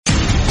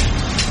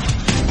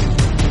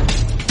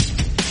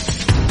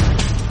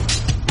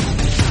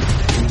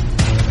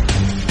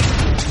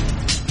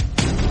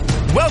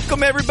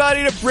Welcome,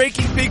 everybody, to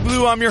Breaking Big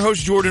Blue. I'm your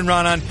host, Jordan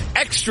Raanan.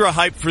 Extra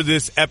hype for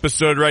this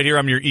episode right here.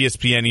 I'm your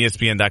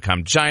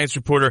ESPN.com Giants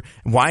reporter.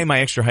 And why am I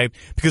extra hyped?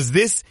 Because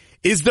this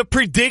is the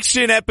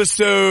prediction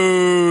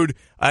episode.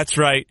 That's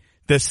right.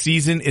 The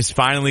season is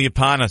finally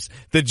upon us.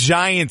 The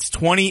Giants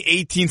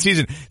 2018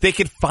 season. They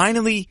could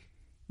finally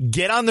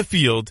get on the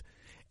field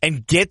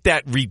and get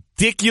that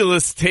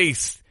ridiculous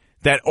taste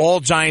that all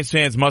Giants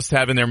fans must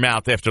have in their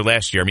mouth after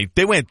last year. I mean,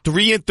 they went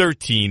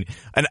 3-13,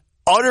 an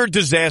utter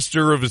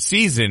disaster of a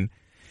season,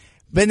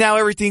 but now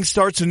everything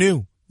starts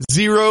anew.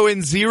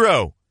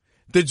 0-0.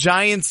 The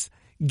Giants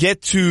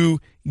get to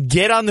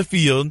get on the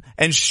field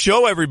and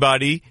show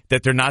everybody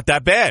that they're not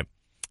that bad.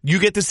 You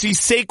get to see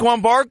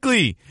Saquon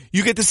Barkley.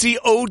 You get to see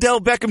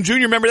Odell Beckham Jr.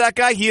 Remember that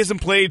guy? He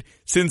hasn't played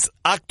since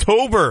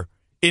October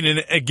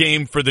in a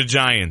game for the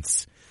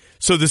Giants.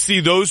 So to see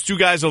those two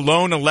guys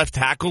alone, a left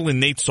tackle and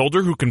Nate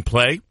Solder who can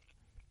play,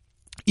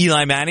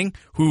 Eli Manning,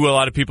 who a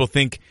lot of people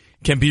think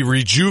can be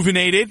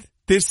rejuvenated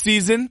this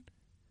season.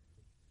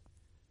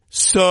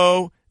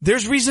 So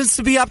there's reasons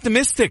to be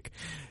optimistic.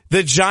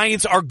 The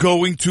Giants are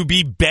going to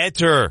be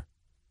better.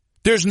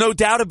 There's no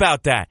doubt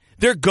about that.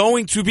 They're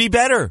going to be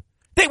better.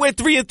 They went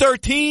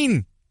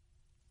 3-13.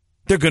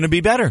 They're going to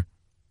be better.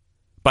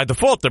 By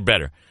default, they're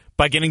better.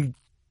 By getting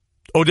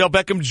Odell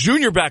Beckham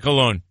Jr. back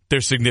alone,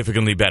 they're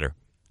significantly better.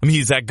 I mean,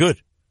 he's that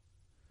good.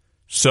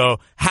 So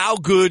how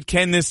good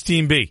can this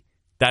team be?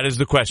 That is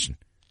the question.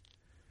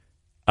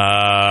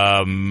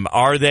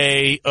 Are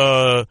they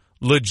a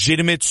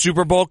legitimate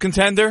Super Bowl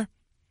contender?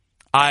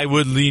 I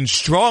would lean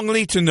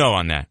strongly to no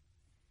on that.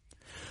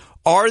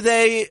 Are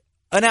they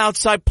an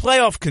outside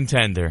playoff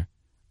contender?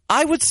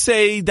 I would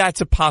say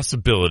that's a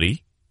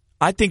possibility.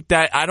 I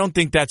don't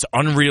think that's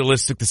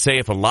unrealistic to say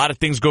if a lot of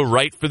things go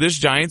right for this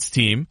Giants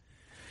team,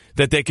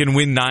 that they can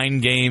win 9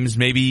 games,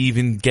 maybe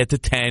even get to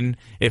 10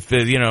 if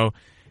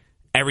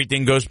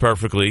everything goes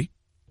perfectly.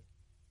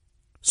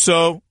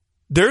 So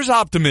there's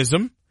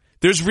optimism.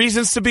 There's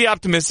reasons to be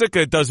optimistic.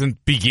 It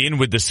doesn't begin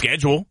with the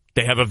schedule.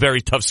 They have a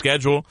very tough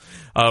schedule.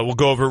 We'll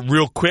go over it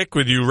real quick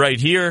with you right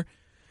here.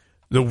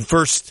 The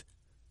first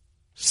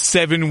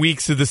 7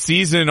 weeks of the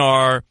season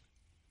are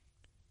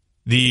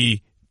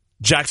the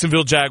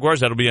Jacksonville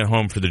Jaguars. That'll be at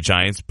home for the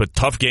Giants, but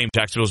tough game.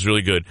 Jacksonville's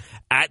really good.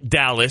 At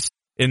Dallas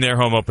in their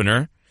home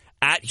opener.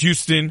 At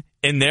Houston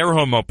in their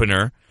home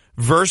opener.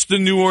 Versus the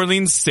New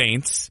Orleans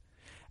Saints.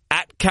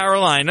 At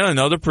Carolina,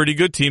 another pretty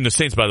good team. The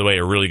Saints, by the way,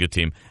 are a really good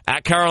team.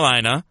 At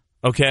Carolina,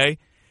 okay.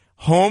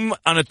 Home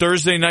on a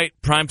Thursday night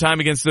primetime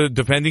against the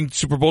defending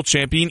Super Bowl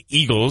champion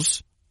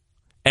Eagles.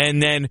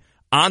 And then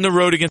on the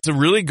road against a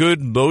really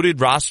good loaded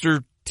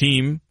roster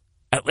team,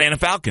 Atlanta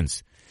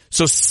Falcons.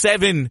 So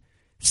seven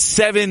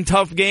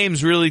tough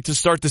games really to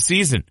start the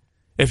season.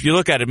 If you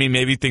look at it, I mean,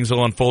 maybe things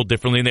will unfold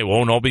differently and they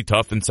won't all be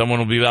tough and someone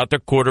will be without their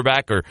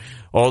quarterback or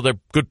all their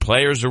good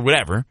players or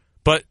whatever.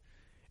 But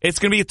it's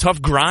going to be a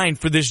tough grind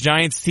for this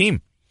Giants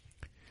team.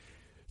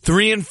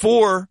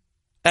 3-4.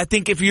 I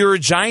think if you're a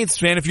Giants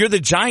fan, if you're the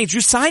Giants,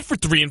 you sign for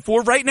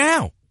 3-4 right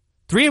now.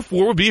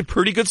 3-4 would be a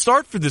pretty good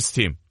start for this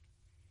team.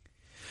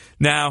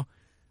 Now,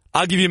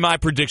 I'll give you my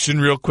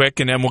prediction real quick,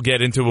 and then we'll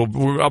get into.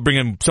 I'll bring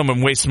in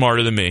someone way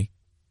smarter than me,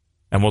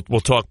 and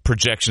we'll talk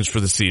projections for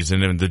the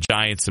season and the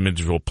Giants, some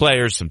individual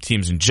players, some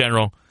teams in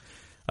general.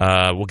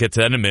 We'll get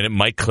to that in a minute.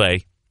 Mike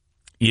Clay,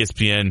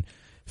 ESPN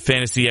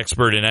fantasy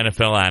expert and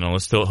NFL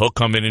analyst, he'll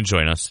come in and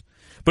join us.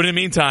 But in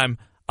the meantime,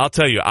 I'll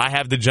tell you, I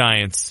have the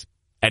Giants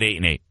at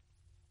 8-8.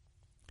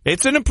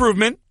 It's an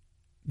improvement.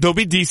 They'll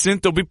be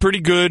decent. They'll be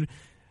pretty good.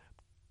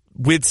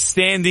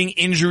 Withstanding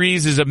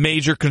injuries is a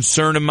major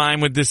concern of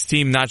mine with this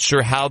team. Not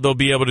sure how they'll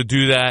be able to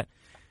do that.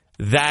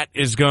 That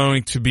is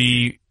going to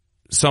be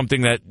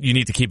something that you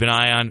need to keep an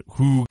eye on.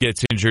 Who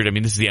gets injured? I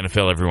mean, this is the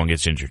NFL. Everyone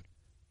gets injured.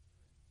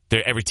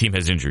 Every team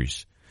has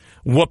injuries.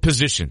 What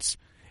positions?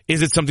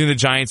 Is it something the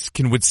Giants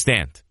can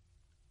withstand?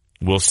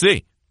 We'll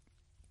see.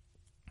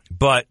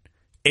 But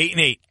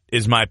 8-8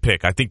 is my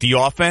pick. I think the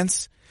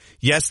offense,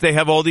 yes, they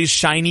have all these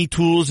shiny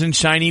tools and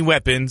shiny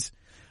weapons.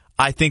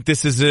 I think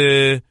this is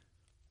a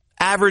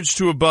average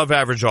to above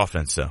average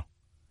offense, though.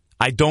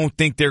 I don't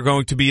think they're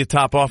going to be a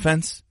top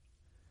offense.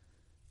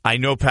 I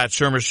know Pat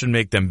Shurmur should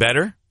make them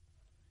better.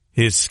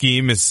 His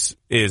scheme is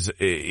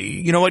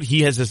you know what?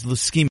 He has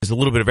this scheme is a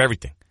little bit of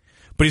everything.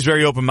 But he's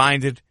very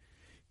open-minded.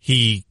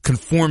 He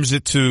conforms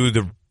it to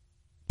the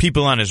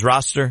people on his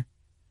roster.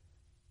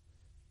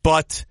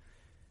 But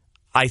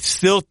I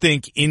still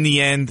think in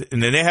the end,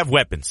 and they have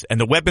weapons, and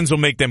the weapons will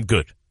make them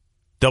good.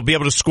 They'll be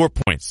able to score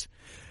points.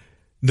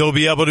 Will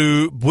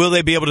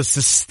they be able to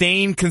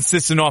sustain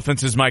consistent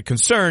offense is my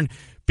concern,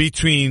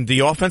 between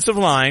the offensive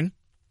line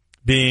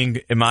being,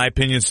 in my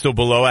opinion, still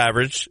below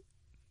average,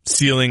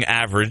 ceiling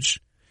average,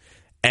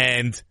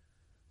 and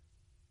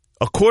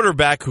a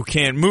quarterback who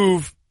can't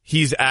move.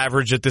 He's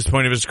average at this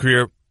point of his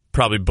career,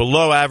 probably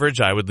below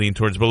average. I would lean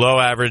towards below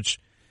average.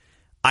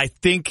 I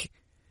think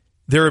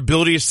their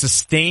ability to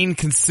sustain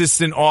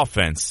consistent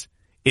offense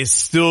is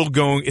still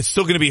going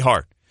to be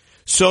hard.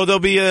 So they'll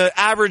be an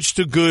average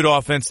to good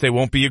offense. They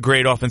won't be a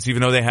great offense,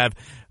 even though they have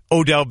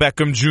Odell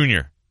Beckham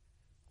Jr.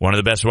 one of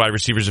the best wide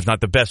receivers, if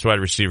not the best wide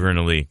receiver in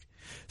the league.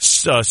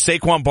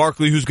 Saquon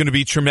Barkley, who's going to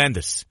be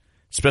tremendous,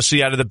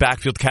 especially out of the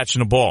backfield catching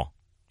the ball.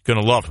 Going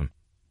to love him.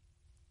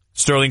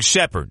 Sterling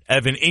Shepard,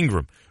 Evan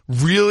Ingram,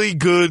 really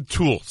good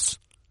tools,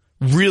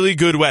 really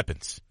good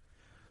weapons.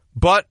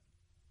 But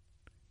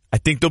I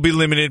think they'll be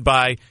limited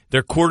by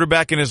their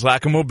quarterback and his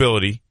lack of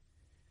mobility,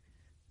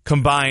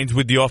 combined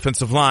with the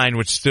offensive line,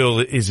 which still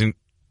is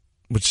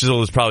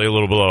probably a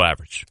little below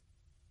average.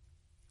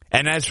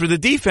 And as for the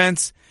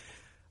defense,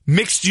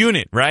 mixed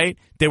unit, right?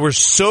 They were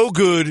so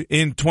good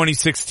in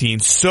 2016,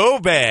 so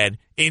bad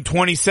in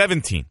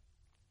 2017.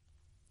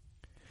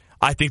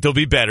 I think they'll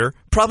be better,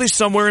 probably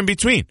somewhere in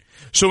between.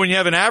 So when you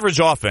have an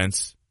average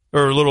offense,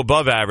 or a little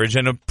above average,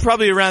 and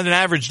probably around an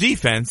average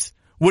defense,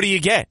 what do you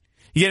get?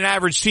 You get an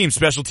average team.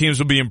 Special teams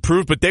will be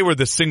improved, but they were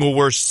the single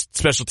worst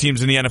special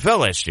teams in the NFL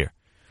last year.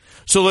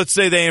 So let's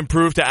say they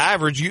improve to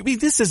average.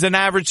 This is an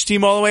average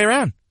team all the way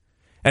around.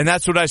 And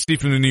that's what I see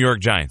from the New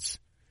York Giants.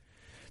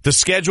 The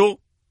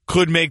schedule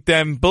could make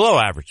them below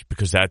average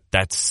because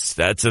that's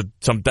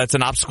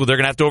an obstacle they're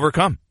going to have to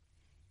overcome.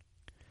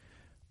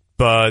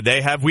 But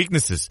they have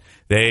weaknesses.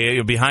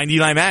 They behind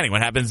Eli Manning.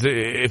 What happens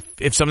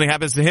if something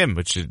happens to him,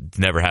 which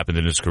never happened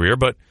in his career,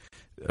 but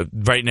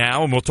right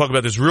now, and we'll talk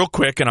about this real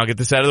quick, and I'll get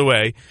this out of the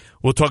way.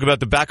 We'll talk about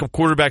the backup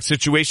quarterback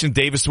situation.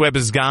 Davis Webb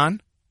is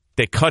gone.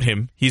 They cut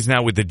him. He's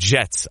now with the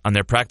Jets on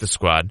their practice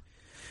squad.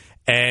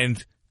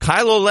 And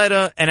Kyle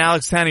Oleta and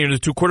Alex Tanney are the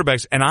two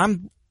quarterbacks.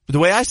 And the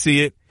way I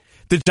see it,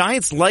 the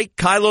Giants like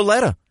Kyle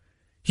Oleta.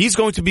 He's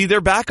going to be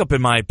their backup,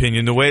 in my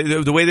opinion, the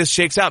way this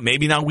shakes out.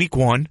 Maybe not week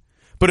one,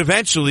 but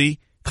eventually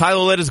Kyle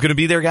Oleta is going to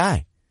be their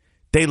guy.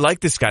 They like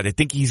this guy. They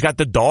think he's got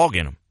the dog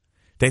in him.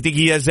 They think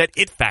he has that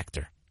it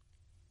factor.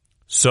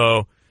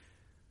 So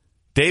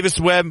Davis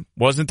Webb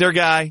wasn't their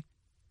guy.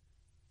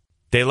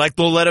 They liked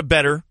Oleta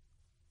better.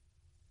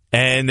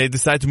 And they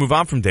decided to move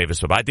on from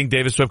Davis Webb. I think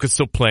Davis Webb could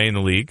still play in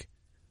the league.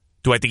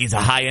 Do I think he's a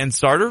high-end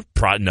starter?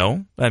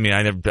 No. I mean,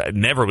 I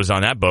never was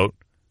on that boat.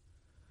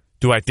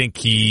 Do I think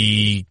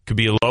he could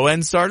be a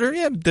low-end starter?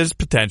 Yeah, there's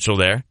potential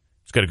there.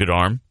 He's got a good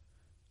arm.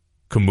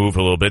 Can move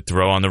a little bit,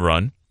 throw on the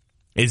run.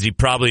 Is he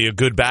probably a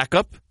good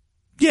backup?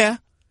 Yeah.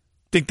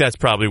 I think that's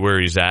probably where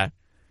he's at.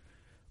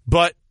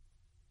 But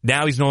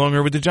now he's no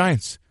longer with the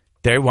Giants.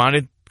 They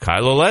wanted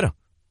Kyle Oleta.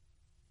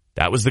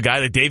 That was the guy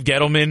that Dave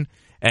Gettleman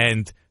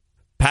and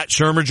Pat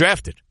Shurmur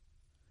drafted.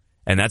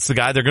 And that's the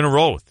guy they're going to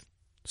roll with.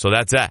 So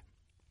that's that.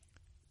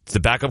 It's the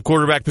backup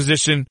quarterback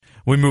position.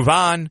 We move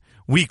on.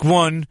 Week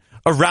one,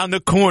 around the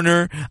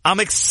corner. I'm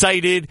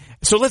excited.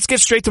 So let's get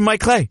straight to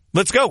Mike Clay.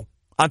 Let's go.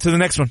 On to the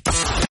next one.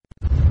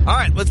 All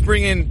right, let's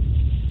bring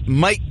in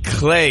Mike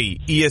Clay,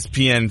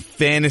 ESPN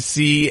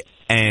fantasy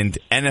and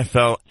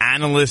NFL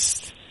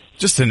analyst.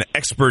 Just an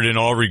expert in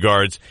all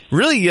regards.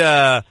 Really,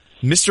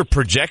 Mr.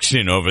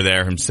 Projection over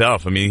there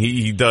himself. I mean,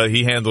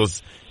 he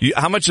handles.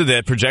 How much of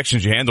the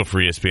projections you handle for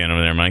ESPN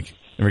over there, Mike,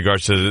 in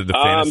regards to the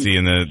fantasy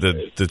and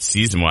the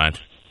season wide?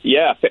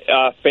 Yeah,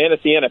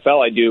 fantasy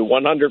NFL I do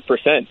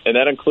 100%, and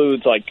that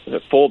includes like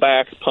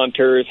fullbacks,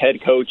 punters, head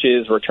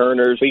coaches,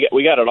 returners.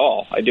 We got it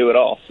all. I do it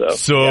all.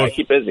 So yeah, I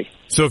keep busy.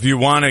 So if you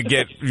want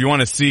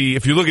to see,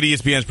 if you look at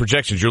ESPN's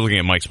projections, you're looking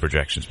at Mike's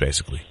projections,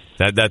 basically.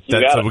 We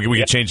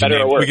could change the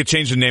name. We could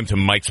change the name to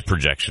Mike's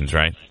Projections,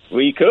 right?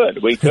 We could.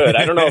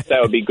 I don't know if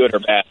that would be good or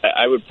bad.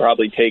 I would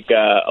probably take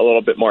a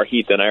little bit more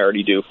heat than I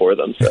already do for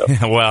them. So,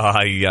 well,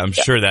 I'm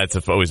sure that's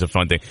always a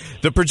fun thing.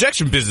 The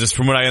projection business,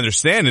 from what I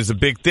understand, is a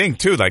big thing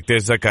too. Like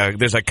there's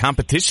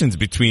competitions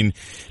between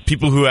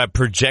people who have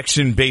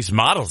projection-based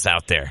models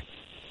out there.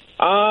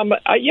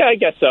 Yeah, I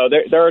guess so.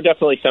 There are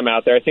definitely some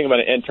out there. I think I'm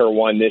going to enter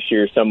one this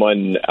year.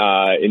 Someone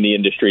in the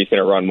industry is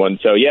going to run one.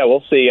 So yeah,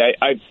 we'll see.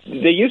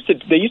 They used to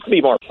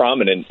be more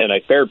prominent, and I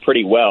fared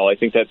pretty well. I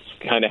think that's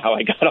kind of how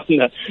I got on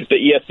the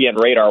ESPN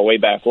radar way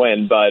back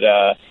when. But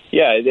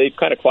yeah, they've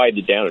kind of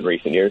quieted down in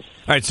recent years.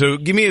 All right, so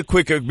give me a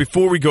quick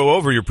before we go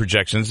over your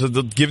projections.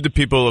 Give the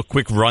people a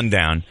quick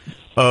rundown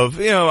of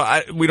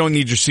we don't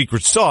need your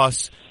secret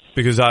sauce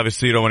because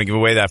obviously you don't want to give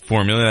away that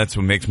formula. That's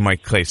what makes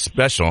Mike Clay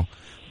special,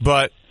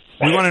 but.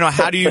 We want to know,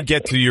 how do you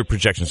get to your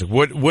projections?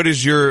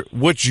 What's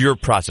your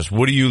process?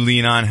 What do you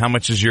lean on? How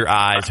much is your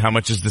eyes? How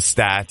much is the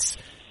stats?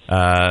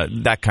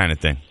 That kind of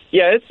thing.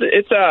 Yeah,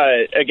 it's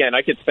again,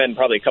 I could spend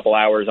probably a couple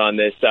hours on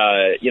this.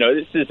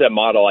 This is a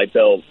model I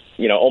built,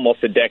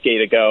 almost a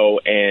decade ago,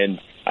 and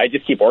I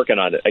just keep working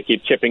on it. I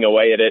keep chipping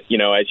away at it.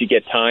 As you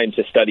get time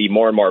to study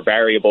more and more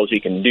variables,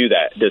 you can do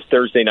that. Does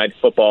Thursday night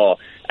football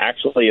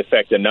actually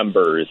affect the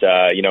numbers?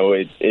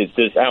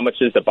 How much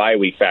does the bye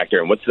week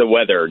factor in? What's the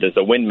weather? Does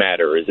the wind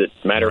matter? Does it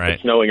matter if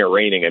it's snowing or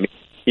raining? I mean,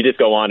 you just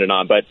go on and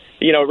on. But,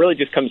 it really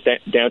just comes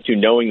down to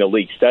knowing the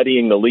league,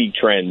 studying the league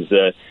trends,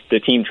 the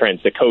team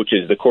trends, the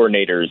coaches, the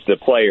coordinators, the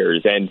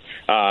players. And,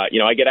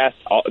 I get asked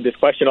this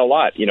question a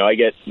lot. I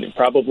get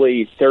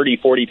probably 30,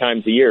 40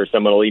 times a year,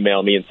 someone will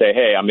email me and say,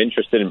 hey, I'm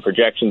interested in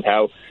projections.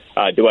 How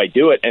do I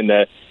do it? And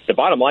the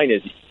bottom line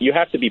is you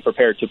have to be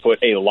prepared to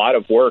put a lot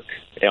of work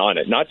on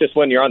it, not just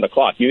when you're on the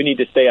clock. You need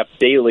to stay up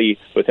daily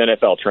with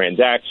NFL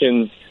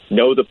transactions,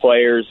 know the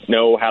players,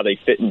 know how they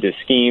fit into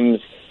schemes.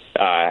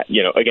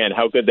 Again,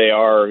 how good they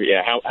are,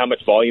 how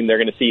much volume they're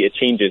going to see. It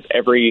changes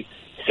every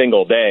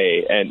single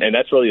day, and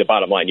that's really the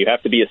bottom line. You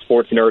have to be a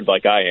sports nerd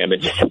like I am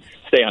and just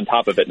stay on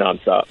top of it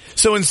nonstop.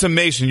 So in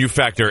summation, you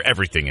factor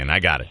everything in. I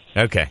got it.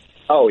 Okay.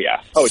 Oh,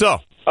 yeah.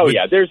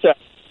 Yeah. There's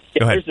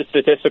a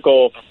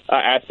statistical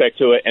aspect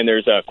to it, and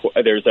there's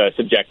a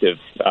subjective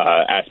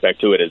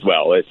aspect to it as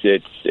well.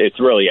 It's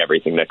really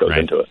everything that goes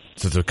into it.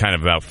 So it's kind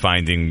of about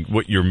finding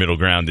what your middle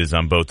ground is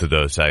on both of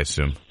those, I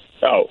assume.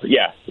 Oh,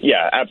 yeah,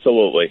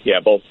 absolutely. Yeah,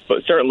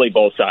 certainly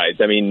both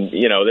sides. I mean,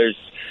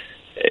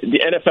 the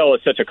NFL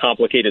is such a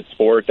complicated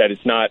sport that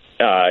it's not,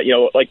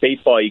 like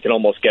baseball, you can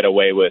almost get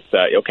away with,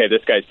 okay,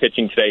 this guy's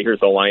pitching today, here's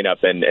the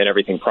lineup, and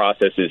everything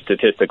processes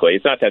statistically.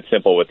 It's not that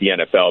simple with the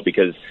NFL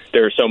because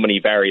there are so many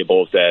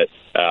variables that,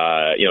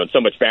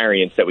 so much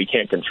variance that we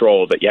can't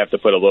control that you have to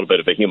put a little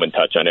bit of a human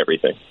touch on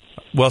everything.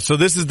 Well, so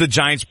this is the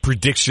Giants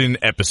prediction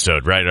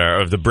episode, right,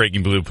 of the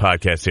Breaking Blue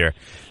podcast here.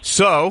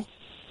 So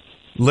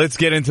let's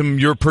get into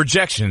your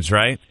projections,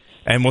 right?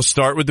 And we'll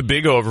start with the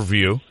big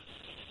overview.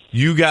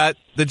 You got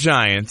the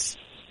Giants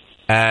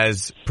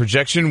as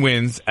projection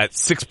wins at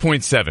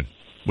 6.7,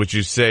 which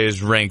you say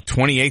is ranked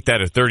 28th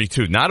out of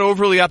 32. Not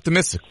overly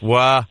optimistic.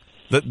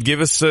 Give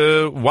us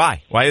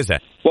why. Why is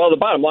that? Well, the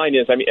bottom line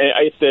is,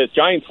 if the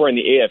Giants were in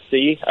the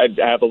AFC, I'd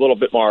have a little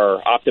bit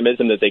more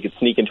optimism that they could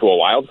sneak into a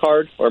wild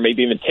card or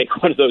maybe even take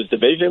one of those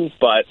divisions.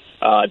 But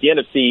the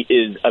NFC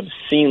is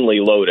obscenely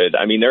loaded.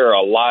 I mean, there are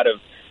a lot of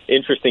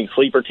interesting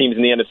sleeper teams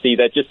in the NFC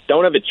that just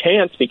don't have a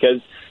chance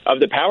because of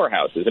the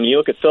powerhouses. I mean, you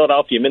look at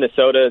Philadelphia,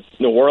 Minnesota,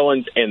 New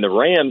Orleans, and the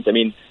Rams. I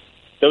mean,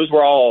 those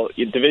were all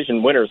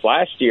division winners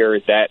last year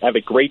that have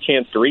a great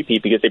chance to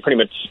repeat because they pretty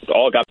much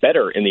all got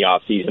better in the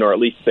offseason, or at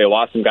least if they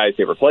lost some guys,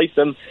 they replaced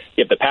them.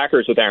 You have the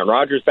Packers with Aaron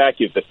Rodgers back.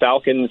 You have the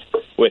Falcons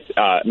with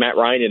Matt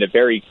Ryan and a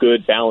very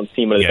good balanced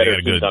team. They got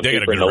a good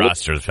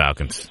roster, the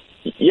Falcons.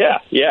 Yeah,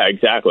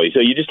 exactly. So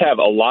you just have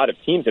a lot of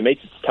teams. It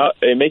makes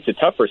it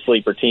tough for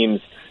sleeper teams,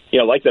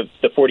 like the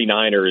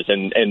 49ers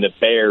and the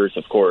Bears,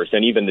 of course,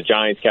 and even the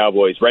Giants,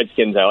 Cowboys,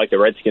 Redskins. I like the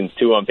Redskins,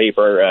 too, on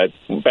paper,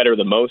 better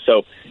than most.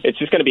 So it's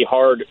just going to be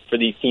hard for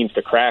these teams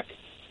to crack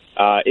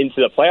into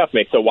the playoff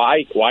mix. So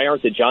why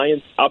aren't the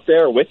Giants up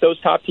there with those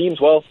top teams?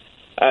 Well,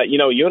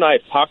 you and I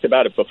have talked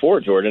about it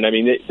before, Jordan. I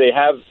mean, they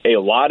have a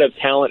lot of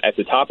talent at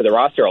the top of the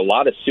roster, a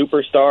lot of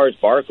superstars,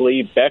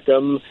 Barkley,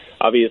 Beckham,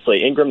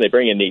 obviously Ingram. They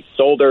bring in Nate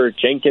Solder,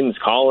 Jenkins,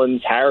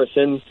 Collins,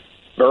 Harrison,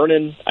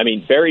 Vernon. I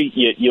mean,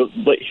 you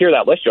hear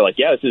that list, you're like,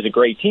 yeah, this is a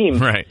great team.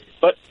 Right.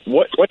 But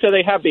what do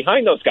they have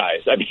behind those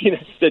guys? I mean,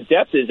 the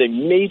depth is a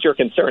major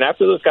concern.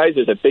 After those guys,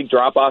 there's a big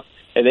drop-off,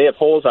 and they have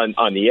holes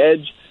on the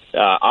edge.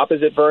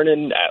 Opposite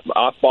Vernon,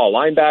 off-ball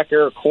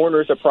linebacker,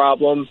 corner's a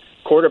problem.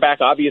 Quarterback,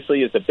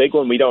 obviously, is the big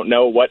one. We don't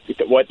know what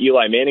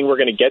Eli Manning we're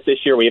going to get this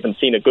year. We haven't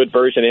seen a good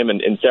version of him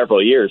in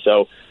several years.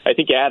 So I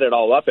think you add it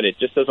all up, and it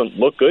just doesn't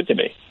look good to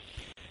me.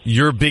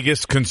 Your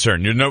biggest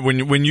concern,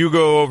 when you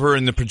go over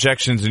in the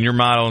projections and your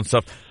model and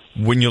stuff,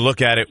 when you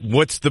look at it,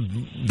 what's the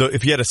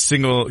if you had a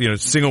single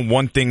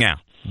one thing out,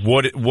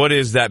 what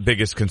is that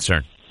biggest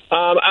concern?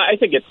 I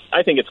think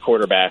it's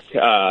quarterback.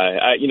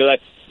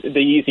 That's the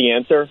easy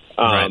answer.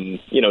 Right.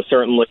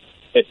 Certainly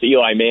if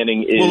Eli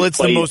Manning is it's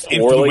the most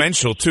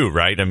influential too,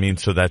 right? I mean,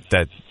 so that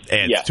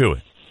adds to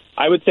it.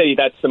 I would say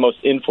that's the most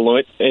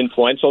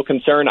influential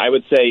concern. I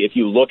would say if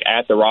you look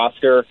at the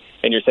roster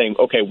and you're saying,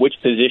 okay, which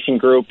position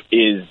group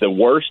is the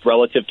worst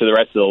relative to the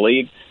rest of the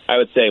league, I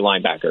would say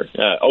linebacker.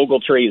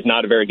 Ogletree is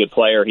not a very good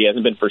player. He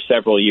hasn't been for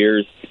several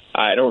years.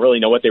 I don't really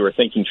know what they were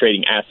thinking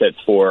trading assets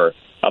for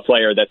a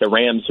player that the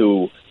Rams,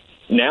 who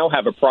now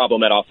have a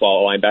problem at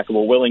off-ball linebacker,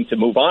 were willing to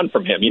move on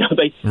from him.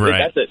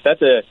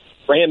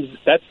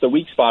 That's the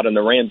weak spot in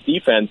the Rams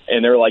defense,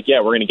 and they're like, yeah,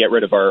 we're going to get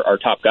rid of our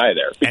top guy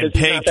there. And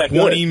pay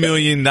 $20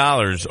 million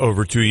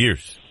over 2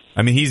 years.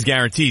 I mean, he's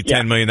guaranteed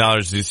 $10 million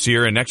this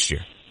year and next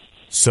year.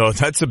 So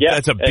that's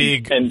a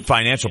big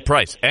financial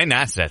price and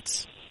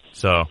assets.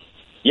 So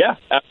yeah,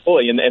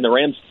 absolutely. And the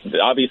Rams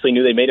obviously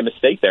knew they made a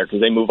mistake there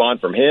because they move on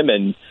from him.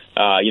 And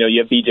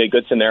you have B.J.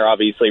 Goodson there,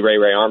 obviously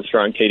Ray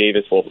Armstrong, Tay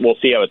Davis. We'll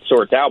see how it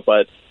sorts out.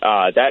 But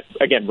that,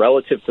 again,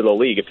 relative to the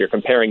league, if you're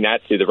comparing that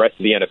to the rest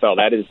of the NFL,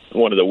 that is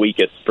one of the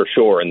weakest for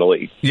sure in the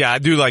league. Yeah, I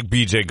do like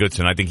B.J.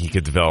 Goodson. I think he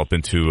could develop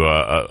into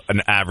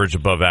an average,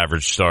 above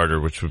average starter,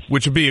 which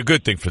would be a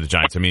good thing for the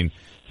Giants. I mean,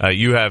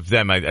 you have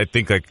them. I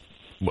think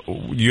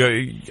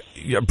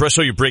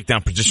you break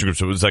down position groups.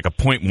 So it was like a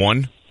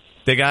 0.1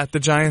 they got, the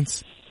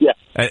Giants. Yeah.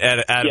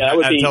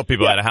 I'd tell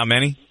people out of how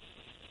many?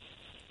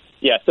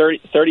 Yeah,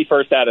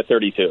 31st out of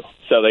 32.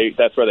 So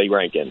that's where they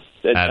rank in.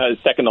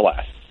 Second to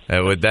last.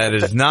 That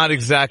is not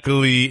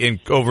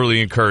exactly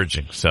overly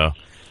encouraging. So,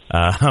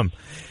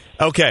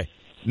 okay.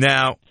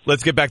 Now,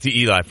 let's get back to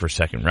Eli for a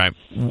second, right?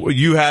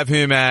 You have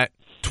him at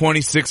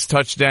 26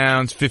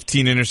 touchdowns,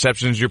 15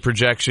 interceptions, your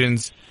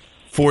projections,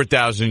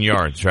 4,000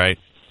 yards, right?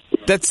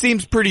 That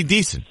seems pretty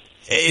decent.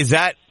 Is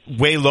that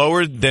way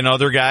lower than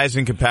other guys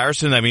in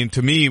comparison? I mean,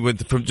 to me,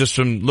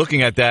 from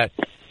looking at that,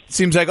 it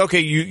seems like, okay,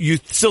 you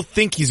still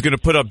think he's going to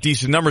put up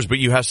decent numbers, but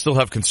you still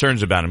have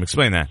concerns about him.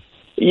 Explain that.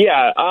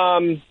 Yeah,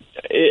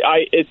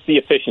 it's the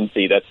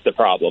efficiency that's the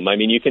problem. I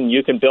mean, you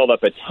can build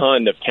up a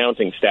ton of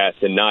counting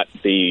stats and not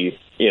be,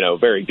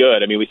 very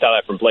good. I mean, we saw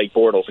that from Blake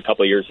Bortles a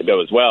couple of years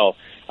ago as well.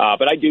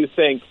 But I do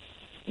think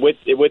with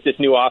this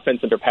new offense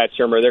under Pat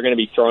Shurmur, they're going to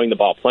be throwing the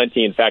ball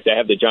plenty. In fact, I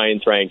have the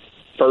Giants ranked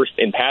first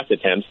in pass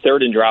attempts,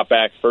 third in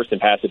dropbacks, first in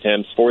pass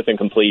attempts, fourth in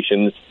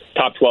completions,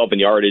 top 12 in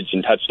yardage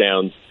and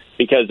touchdowns,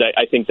 because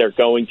I think they're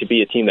going to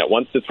be a team that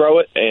wants to throw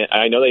it. And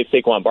I know they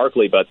have Saquon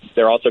Barkley, but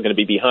they're also going to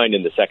be behind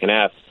in the second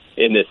half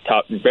in this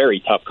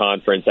very tough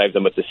conference. I have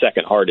them with the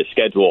second hardest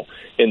schedule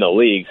in the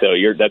league, so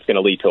that's going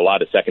to lead to a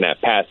lot of second half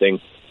passing.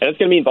 And it's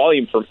going to mean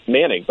volume for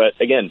Manning, but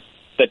again,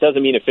 that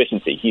doesn't mean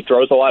efficiency. He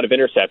throws a lot of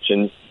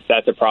interceptions.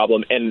 That's a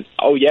problem. And,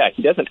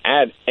 he doesn't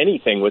add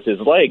anything with his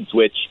legs,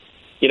 which,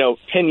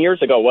 10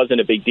 years ago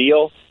wasn't a big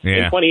deal.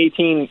 Yeah. In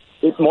 2018,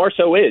 it more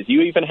so is.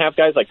 You even have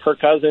guys like Kirk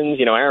Cousins,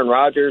 Aaron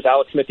Rodgers,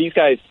 Alex Smith. These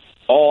guys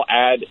all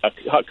add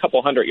a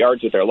couple hundred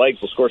yards with their legs,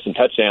 will score some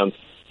touchdowns.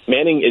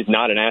 Manning is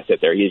not an asset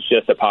there. He's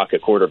just a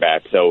pocket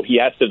quarterback. So he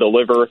has to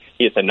deliver.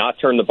 He has to not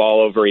turn the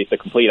ball over. He has to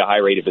complete a high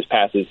rate of his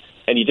passes.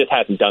 And he just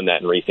hasn't done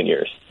that in recent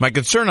years. My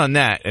concern on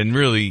that, and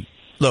really,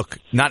 look,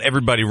 not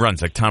everybody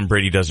runs. Like Tom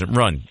Brady doesn't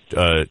run.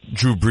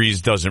 Drew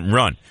Brees doesn't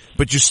run.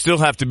 But you still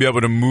have to be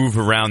able to move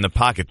around the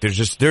pocket. There's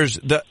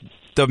the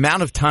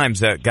amount of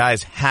times that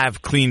guys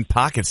have clean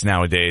pockets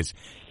nowadays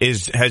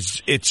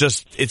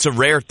it's a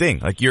rare thing.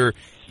 Like you're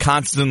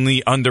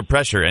constantly under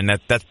pressure, and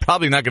that's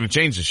probably not going to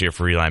change this year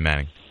for Eli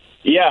Manning.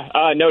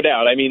 Yeah, no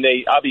doubt. I mean,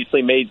 they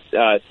obviously made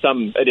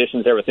some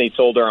additions there with Nate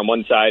Solder on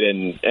one side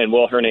and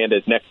Will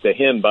Hernandez next to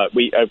him, but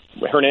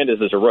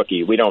Hernandez is a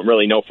rookie. We don't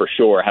really know for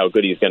sure how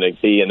good he's going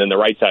to be, and then the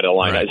right side of the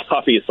line is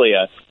obviously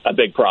a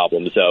big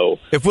problem. So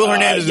if Will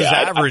Hernandez is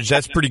average,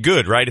 that's pretty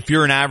good, right? If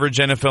you're an average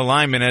NFL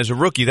lineman as a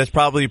rookie, that's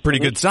probably a pretty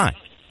good sign.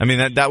 I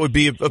mean, that would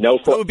be a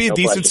decent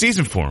question.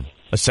 season for him.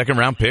 A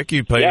second-round pick,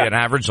 you play an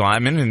average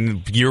lineman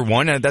in year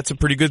one, and that's a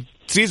pretty good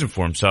season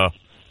for him. So,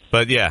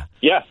 but yeah.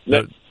 Yeah.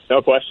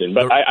 No question.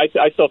 But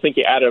I still think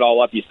you add it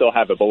all up, you still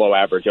have a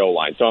below-average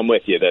O-line. So I'm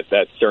with you that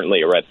that's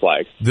certainly a red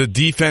flag. The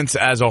defense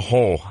as a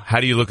whole, how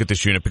do you look at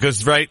this unit?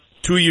 Because,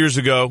 2 years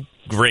ago,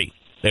 great.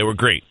 They were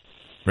great.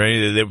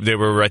 Right? They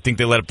were, I think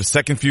they let up the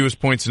second fewest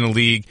points in the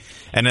league.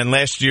 And then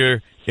last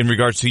year, in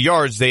regards to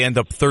yards, they end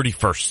up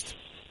 31st.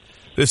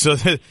 So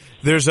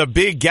there's a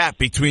big gap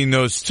between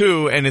those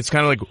two, and it's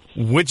kind of like,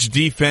 which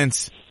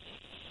defense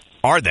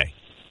are they?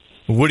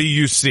 What do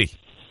you see?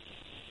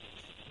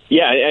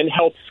 Yeah, and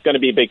health's going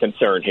to be a big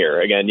concern here.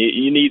 Again,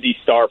 you need these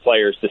star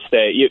players to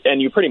stay, and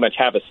you pretty much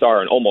have a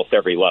star on almost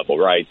every level,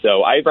 right?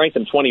 So I ranked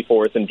them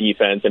 24th in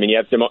defense. I mean, you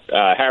have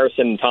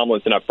Harrison and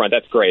Tomlinson up front.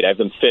 That's great. I have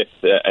them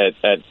 5th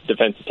at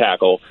defensive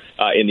tackle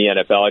in the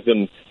NFL. I have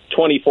them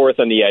 24th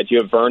on the edge.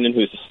 You have Vernon,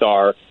 who's a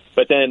star.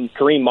 But then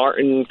Kareem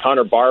Martin,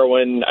 Connor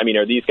Barwin, I mean,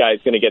 are these guys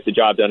going to get the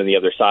job done on the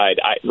other side?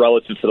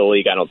 Relative to the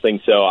league, I don't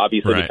think so.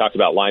 Obviously, we talked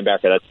about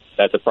linebacker.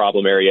 That's a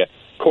problem area.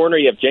 Corner,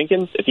 you have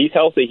Jenkins. If he's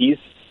healthy, he's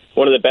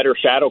one of the better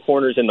shadow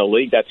corners in the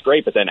league. That's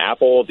great. But then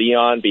Apple,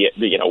 Dion,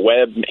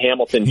 Webb,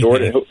 Hamilton,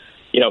 Jordan,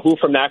 who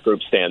from that group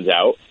stands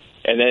out?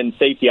 And then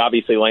safety,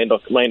 obviously,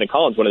 Landon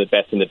Collins, one of the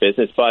best in the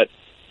business. But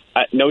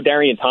no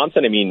Darian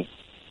Thompson. I mean,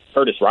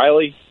 Curtis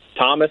Riley,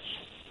 Thomas.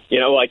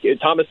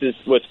 Thomas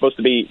was supposed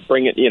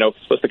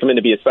to come in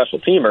to be a special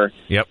teamer.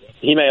 Yep.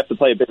 He may have to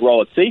play a big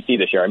role at safety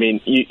this year. I mean,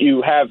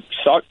 you have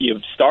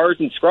stars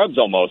and scrubs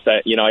almost.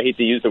 I hate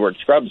to use the word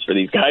scrubs for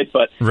these guys,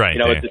 but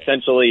it's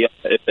essentially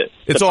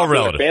it's all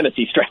relative.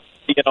 Fantasy strategy.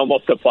 It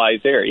almost applies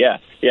there. Yeah.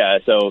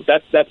 So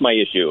that's my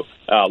issue.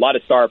 A lot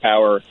of star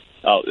power,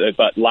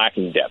 but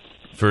lacking depth.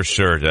 For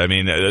sure. I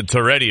mean, it's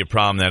already a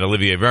problem that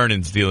Olivier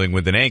Vernon's dealing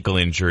with an ankle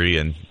injury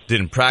and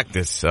didn't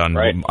practice on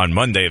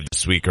Monday of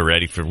this week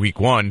already for week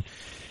 1.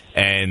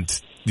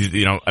 And,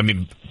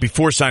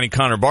 before signing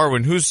Connor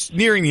Barwin, who's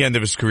nearing the end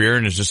of his career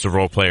and is just a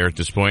role player at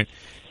this point,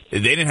 they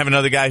didn't have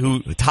another guy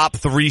who top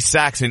 3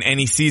 sacks in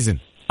any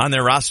season on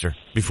their roster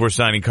before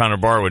signing Connor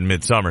Barwin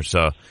midsummer.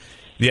 So,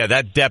 yeah,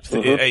 that depth,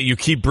 you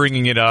keep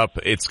bringing it up.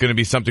 It's going to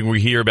be something we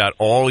hear about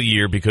all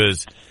year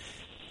because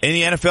in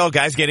the NFL,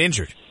 guys get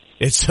injured.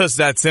 It's just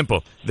that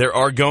simple. There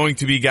are going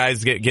to be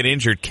guys get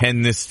injured.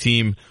 Can this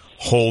team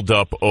hold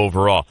up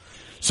overall?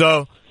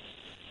 So,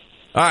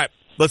 all right,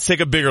 let's take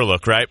a bigger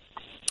look, right?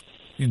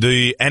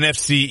 The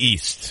NFC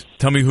East.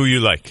 Tell me who you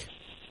like.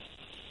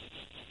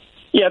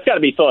 Yeah, it's got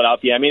to be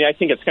Philadelphia. I mean, I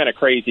think it's kind of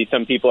crazy.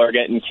 Some people are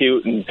getting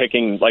cute and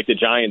picking, like, the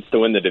Giants to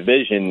win the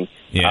division.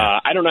 Yeah.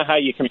 I don't know how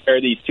you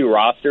compare these two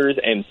rosters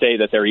and say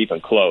that they're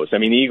even close. I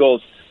mean, the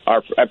Eagles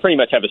I pretty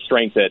much have a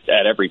strength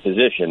at every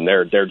position.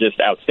 They're just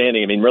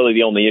outstanding. I mean, really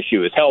the only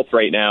issue is health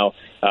right now.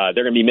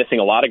 They're going to be missing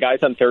a lot of guys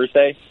on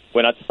Thursday.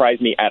 Would not surprise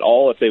me at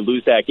all if they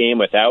lose that game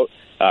without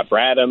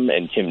Bradham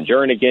and Tim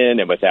Jernigan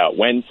and without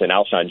Wentz and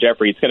Alshon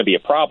Jeffrey. It's going to be a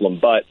problem,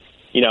 but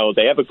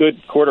they have a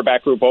good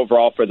quarterback group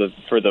overall for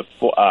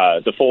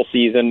the full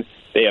season.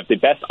 They have the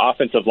best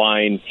offensive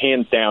line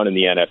hands down in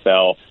the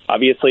NFL.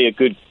 Obviously, a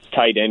good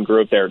tight end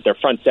group. Their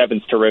front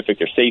seven's terrific.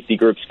 Their safety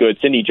group's good.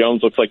 Sidney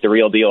Jones looks like the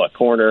real deal at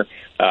corner,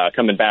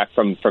 coming back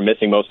from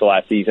missing most of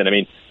last season. I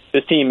mean,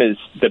 this team is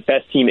the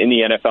best team in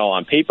the NFL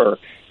on paper,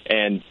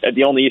 and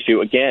the only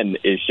issue, again,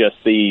 is just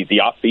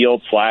the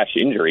off-field /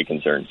 injury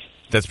concerns.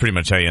 That's pretty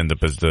much how you end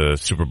up as the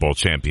Super Bowl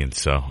champion.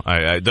 So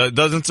it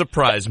doesn't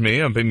surprise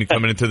me. I've been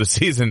coming into the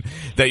season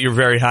that you're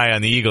very high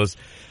on the Eagles.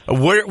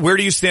 Where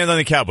do you stand on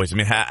the Cowboys? I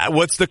mean,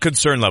 what's the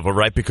concern level,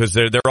 right? Because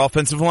their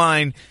offensive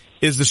line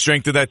is the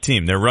strength of that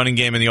team. Their running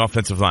game and the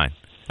offensive line.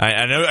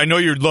 I know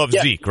you love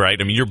Zeke, right?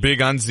 I mean, you're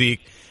big on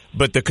Zeke.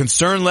 But the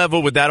concern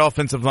level with that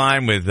offensive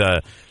line, with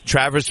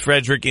Travis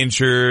Frederick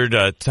injured,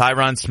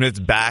 Tyron Smith's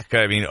back,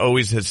 I mean,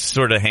 always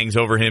sort of hangs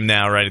over him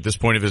now, right, at this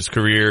point of his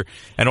career,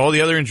 and all the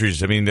other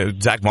injuries. I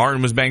mean, Zach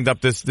Martin was banged up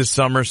this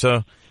summer,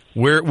 so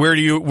where are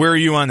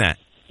you on that?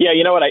 Yeah,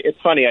 you know what? It's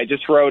funny. I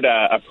just wrote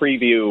a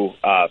preview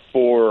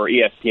for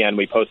ESPN.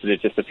 We posted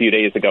it just a few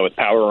days ago with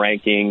power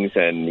rankings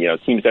and,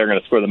 teams that are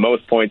going to score the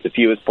most points, the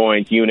fewest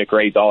points, unit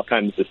grades, all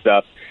kinds of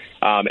stuff.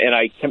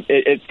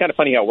 It's kind of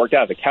funny how it worked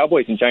out. The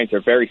Cowboys and Giants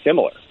are very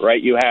similar,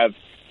 right? You have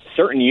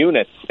certain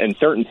units and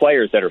certain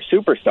players that are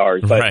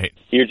superstars, but right.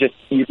 you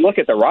look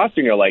at the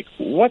roster and you're like,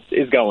 what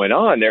is going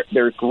on?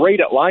 They're great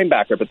at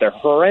linebacker, but they're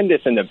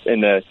horrendous in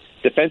the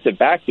defensive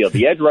backfield.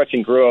 The edge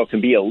rushing duo can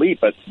be elite,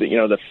 but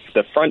the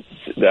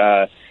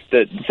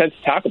defensive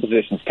tackle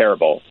position is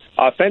terrible.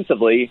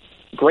 Offensively,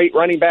 great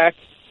running back,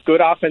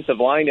 good offensive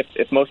line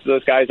if most of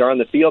those guys are on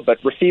the field, but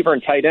receiver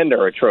and tight end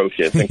are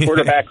atrocious. And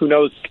quarterback, who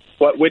knows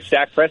which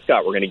Dak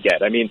Prescott we're going to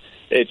get. I mean,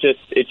 it's just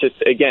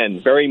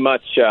again, very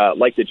much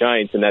like the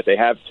Giants in that they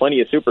have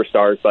plenty of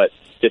superstars, but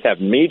just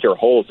have major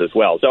holes as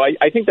well. So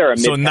I think they're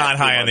so not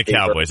high on the paper.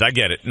 Cowboys. I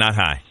get it. Not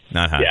high.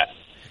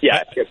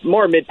 Yeah,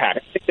 more mid-pack.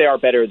 I think they are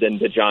better than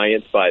the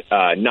Giants, but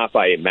not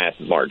by a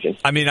massive margin.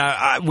 I mean,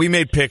 we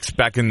made picks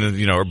back in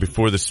the, or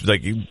before this,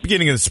 like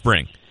beginning of the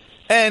spring.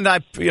 And I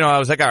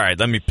was like, all right,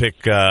 let me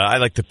pick, I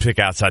like to pick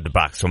outside the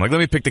box. So I'm like, let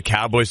me pick the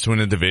Cowboys to win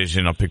the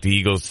division. I'll pick the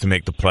Eagles to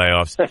make the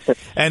playoffs.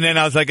 And then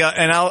I was like,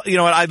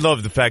 I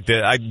love the fact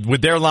that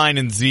with their line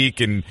and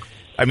Zeke and,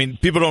 I mean,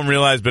 people don't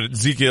realize, but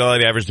Ezekiel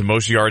Elliott averaged the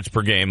most yards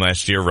per game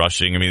last year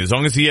rushing. I mean, as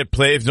long as he had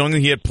played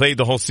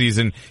the whole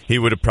season, he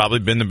would have probably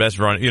been the best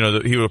run. He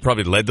would have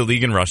probably led the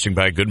league in rushing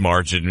by a good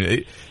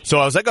margin. So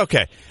I was like,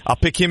 okay, I'll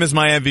pick him as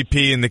my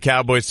MVP and the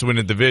Cowboys to win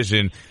the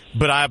division.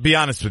 But I'll be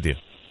honest with you,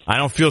 I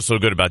don't feel so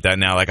good about that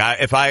now. Like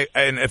if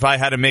I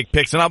had to make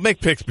picks, and I'll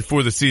make picks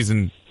before the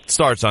season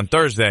starts on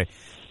Thursday,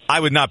 I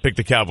would not pick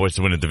the Cowboys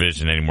to win the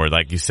division anymore.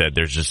 Like you said,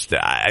 there's just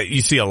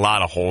you see a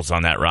lot of holes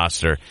on that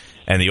roster.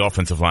 And the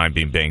offensive line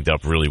being banged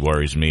up really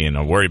worries me, and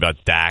I worry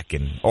about Dak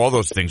and all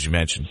those things you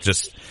mentioned.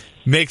 Just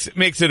makes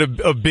it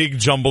a big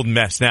jumbled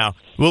mess. Now,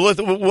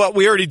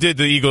 we already did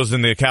the Eagles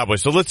and the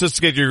Cowboys, so let's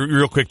just get your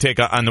real quick take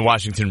on the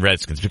Washington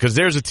Redskins, because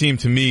there's a team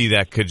to me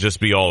that could just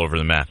be all over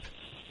the map.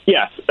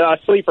 Yes,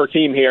 sleeper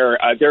team here.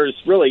 There's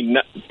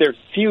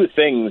few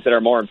things that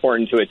are more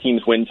important to a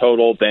team's win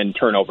total than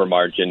turnover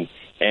margin,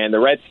 and the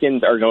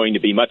Redskins are going to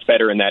be much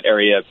better in that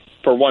area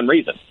for one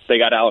reason. They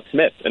got Alex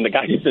Smith, and the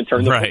guy doesn't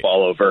turn the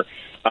football over.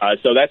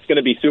 So that's going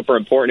to be super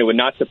important. It would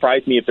not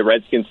surprise me if the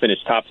Redskins finish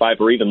top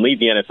 5 or even lead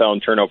the NFL in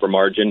turnover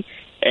margin.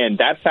 And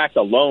that fact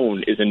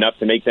alone is enough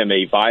to make them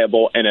a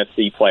viable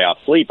NFC playoff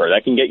sleeper.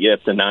 That can get you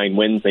up to 9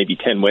 wins, maybe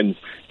 10 wins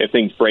if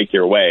things break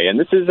your way. And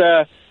this is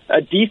a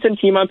decent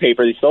team on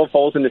paper. They still have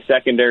holes in the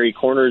secondary.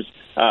 Corners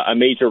a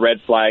major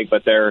red flag,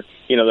 but they're,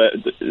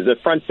 the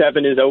front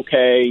seven is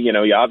okay.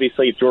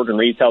 Obviously if Jordan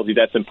Reed tells you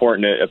that's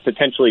important, a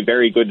potentially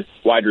very good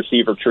wide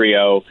receiver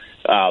trio.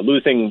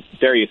 Losing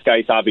Darius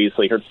Geis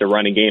obviously hurts the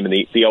running game,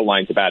 and the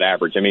O-line's about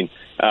average. I mean,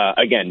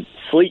 again,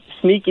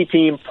 sneaky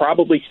team,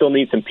 probably still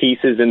need some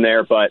pieces in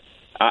there, but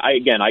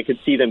I could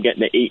see them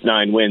getting to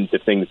 8-9 wins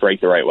if things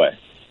break the right way.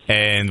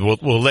 And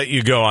we'll let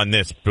you go on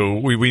this,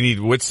 but we need,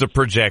 what's the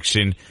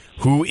projection?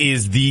 Who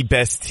is the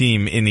best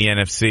team in the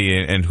NFC,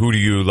 and who do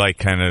you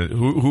like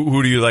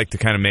who do you like to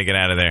kind of make it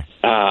out of there?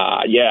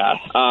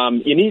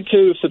 You need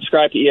to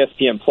subscribe to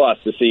ESPN Plus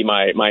to see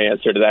my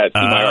answer to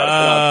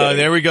that.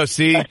 There we go.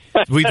 See,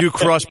 we do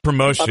cross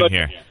promotion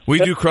here.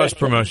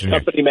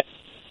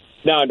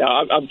 No,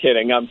 I'm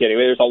kidding.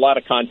 There's a lot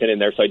of content in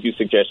there, so I do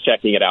suggest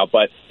checking it out.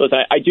 But listen,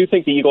 I do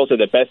think the Eagles are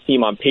the best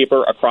team on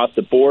paper across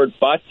the board,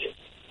 but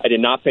I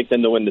did not pick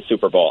them to win the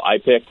Super Bowl. I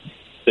picked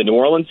the New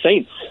Orleans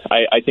Saints.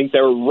 I think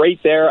they're right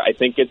there. I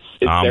think it's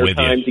their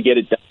time to get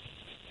it done.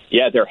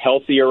 Yeah, they're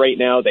healthier right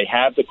now. They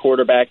have the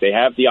quarterback. They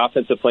have the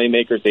offensive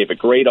playmakers. They have a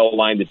great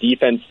O-line. The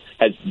defense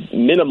has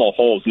minimal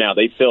holes now.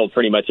 They filled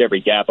pretty much every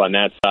gap on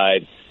that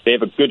side. They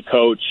have a good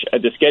coach.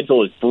 The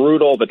schedule is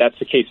brutal, but that's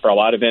the case for a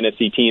lot of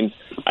NFC teams.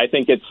 I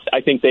think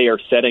they are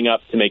setting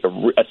up to make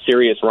a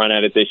serious run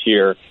at it this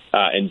year,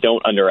 and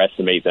don't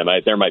underestimate them.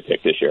 They're my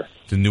pick this year.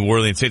 The New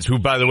Orleans Saints, who,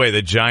 by the way,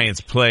 the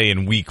Giants play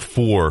in Week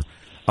 4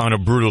 on a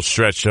brutal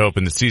stretch to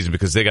open the season,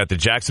 because they got the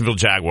Jacksonville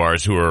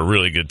Jaguars, who are a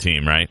really good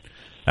team, right?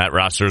 That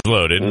roster is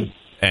loaded.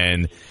 Mm-hmm.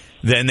 And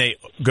Then they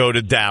go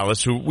to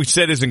Dallas, who we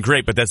said isn't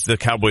great, but that's the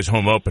Cowboys'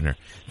 home opener.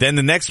 Then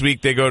the next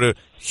week they go to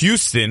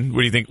Houston. What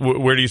do you think?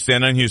 Where do you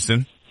stand on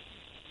Houston?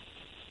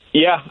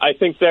 Yeah, I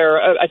think they're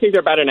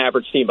about an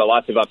average team, but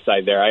lots of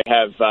upside there. I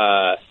have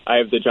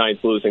the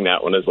Giants losing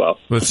that one as well.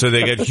 So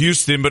they get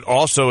Houston, but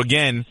also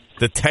again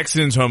the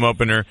Texans home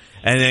opener,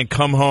 and then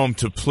come home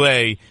to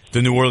play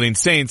the New Orleans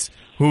Saints,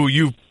 who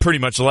you pretty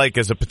much like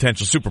as a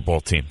potential Super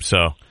Bowl team.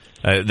 So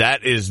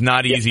that is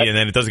not easy, and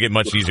then it doesn't get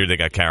much easier. They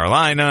got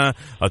Carolina,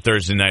 a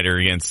Thursday nighter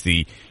against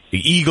the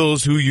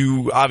Eagles, who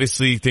you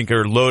obviously think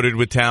are loaded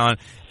with talent,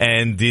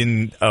 and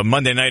then a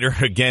Monday nighter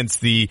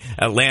against the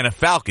Atlanta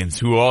Falcons,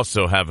 who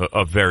also have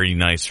a very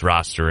nice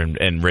roster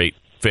and rate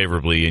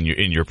favorably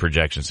in your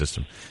projection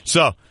system.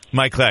 So,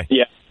 Mike Clay,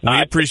 yeah,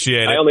 we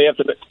appreciate it. I only have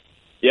to.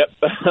 Yep,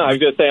 I was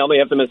going to say I only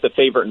have them as the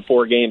favorite in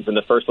 4 games, and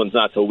the first one's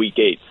not till week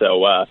 8.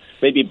 So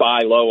maybe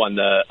buy low on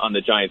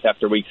the Giants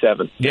after week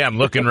 7. Yeah, I'm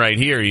looking right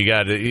here. You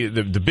got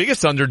the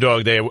biggest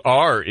underdog they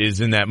are is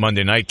in that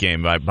Monday night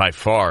game by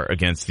far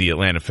against the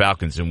Atlanta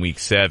Falcons in week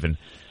 7.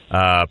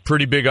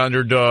 Pretty big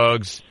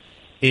underdogs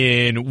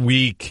in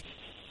week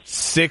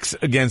 6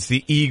 against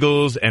the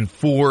Eagles and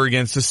 4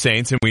 against the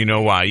Saints, and we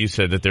know why. You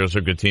said that those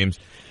are good teams.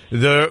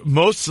 The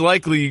most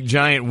likely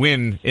Giant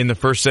win in the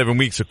first 7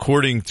 weeks,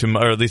 according to,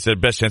 or at least the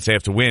best chance they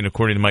have to win,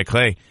 according to Mike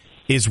Clay,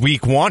 is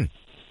week 1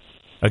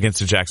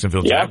 against the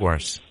Jacksonville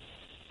Jaguars.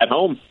 At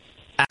home.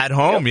 At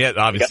home, yeah.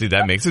 Obviously,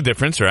 that makes a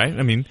difference, right?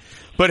 I mean,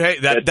 but hey,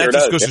 that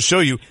just goes to show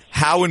you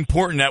how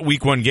important that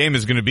week 1 game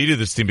is going to be to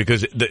this team,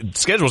 because the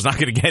schedule is not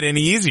going to get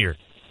any easier.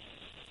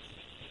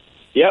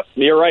 Yep,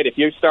 you're right. If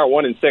you start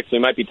 1-6, we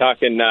might be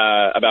talking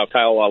about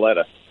Kyle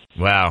Lauletta.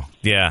 Wow,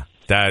 yeah,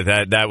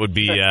 that would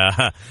be.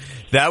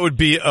 That would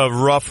be a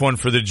rough one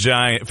for the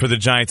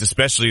Giants,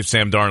 especially if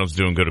Sam Darnold's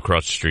doing good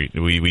across the street.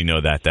 We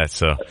know that. That's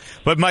so.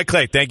 But Mike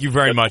Clay, thank you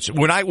very much.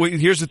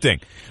 Here's the thing: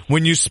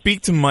 when you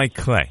speak to Mike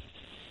Clay,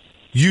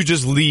 you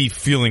just leave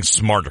feeling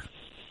smarter.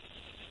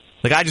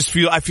 Like I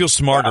feel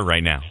smarter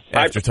right now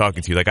after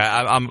talking to you. Like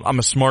I'm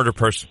a smarter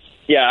person.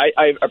 Yeah,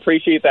 I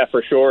appreciate that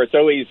for sure. It's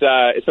always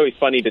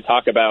funny to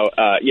talk about.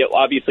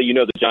 Obviously, you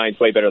know the Giants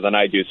way better than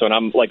I do. So when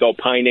I'm like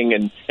opining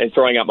and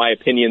throwing out my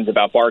opinions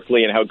about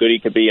Barkley and how good he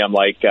could be, I'm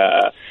like,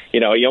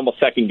 you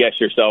almost second guess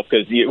yourself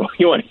because you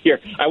want to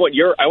hear. I want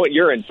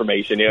your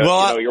information.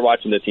 You're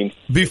watching the team.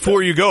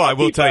 Before you go, I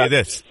will tell you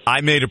this: I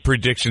made a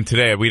prediction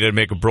today. We did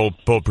make a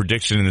bold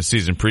prediction in the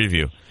season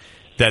preview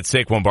that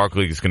Saquon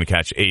Barkley is going to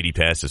catch 80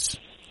 passes.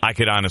 I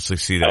could honestly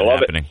see that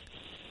happening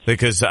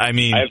because I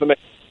mean.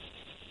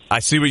 I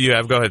see what you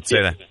have. Go ahead,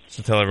 say that.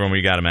 So tell everyone what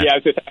you got him at.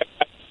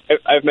 Yeah,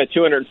 I've met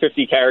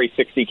 250 carries,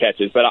 60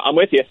 catches, but I'm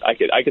with you. I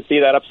could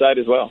see that upside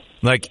as well.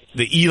 Like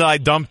the Eli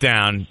dump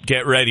down,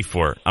 get ready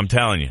for it. I'm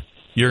telling you,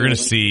 you're going to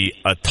see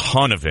a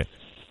ton of it,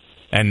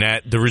 and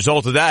that the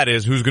result of that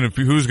is who's going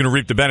to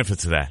reap the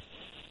benefits of that?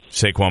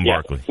 Saquon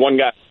Barkley, one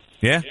guy.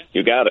 Yeah,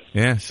 you got it.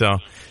 Yeah, so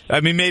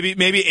I mean, maybe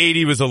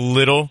 80 was a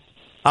little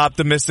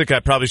optimistic.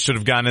 I probably should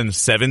have gone in the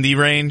 70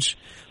 range,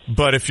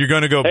 but if you're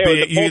going to go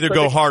big, you either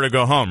go hard or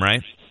go home,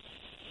 right?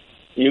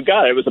 You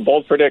got it. It was a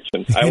bold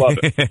prediction. I love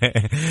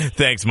it.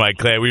 Thanks, Mike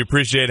Clay. We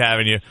appreciate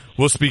having you.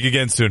 We'll speak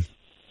again soon.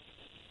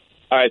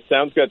 All right.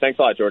 Sounds good. Thanks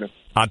a lot, Jordan.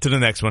 On to the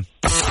next one.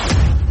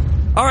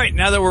 All right.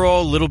 Now that we're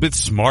all a little bit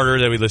smarter,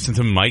 that we listened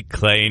to Mike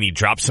Clay and he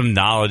dropped some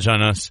knowledge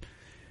on us,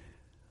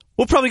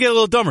 we'll probably get a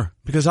little dumber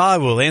because I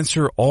will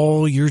answer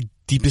all your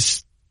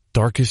deepest,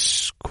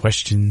 darkest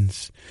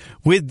questions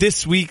with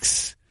this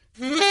week's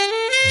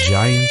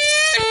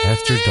Giants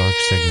After Dark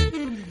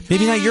segment.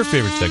 Maybe not your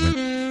favorite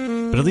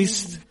segment, but at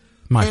least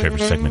my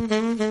favorite segment.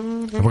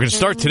 And we're going to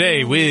start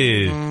today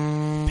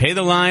with Pay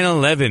the Line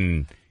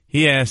 11.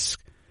 He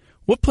asks,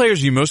 what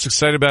players are you most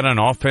excited about on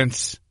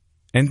offense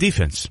and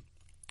defense?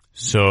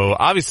 So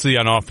obviously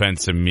on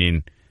offense, I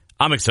mean,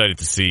 I'm excited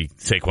to see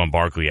Saquon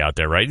Barkley out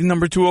there, right?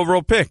 Number 2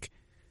 overall pick.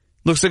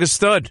 Looks like a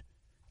stud.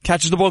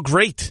 Catches the ball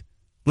great.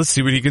 Let's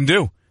see what he can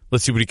do.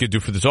 Let's see what he can do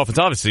for this offense.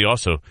 Obviously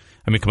also,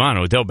 I mean, come on,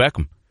 Odell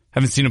Beckham.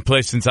 Haven't seen him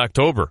play since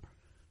October.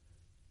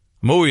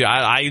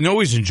 I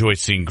always enjoy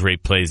seeing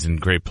great plays and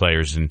great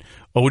players. And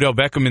Odell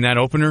Beckham in that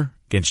opener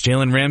against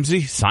Jalen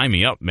Ramsey, sign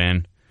me up,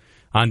 man.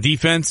 On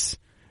defense,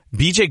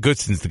 B.J.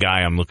 Goodson's the guy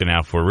I'm looking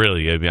out for,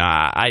 really. I mean,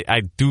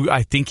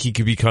 I think he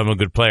could become a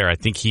good player. I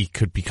think he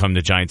could become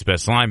the Giants'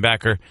 best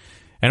linebacker.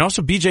 And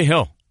also B.J.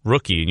 Hill,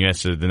 rookie. And you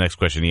asked, the next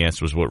question he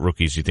asked was what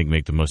rookies do you think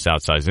make the most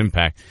outsized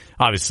impact?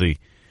 Obviously,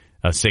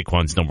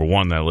 Saquon's number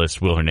 1 on that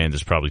list. Will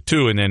Hernandez probably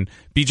 2. And then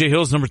B.J.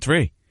 Hill's number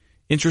 3.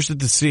 Interested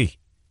to see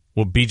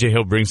what B.J.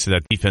 Hill brings to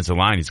that defensive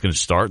line. He's going to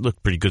start.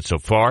 Looked pretty good so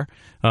far.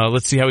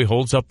 Let's see how he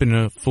holds up in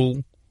a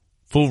full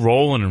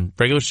role in a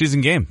regular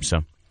season game.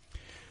 So,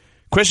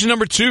 question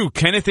number 2,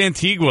 Kenneth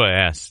Antigua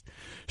asked,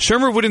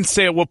 Shermer wouldn't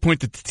say at what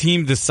point the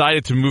team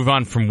decided to move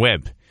on from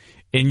Webb.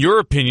 In your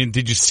opinion,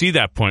 did you see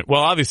that point?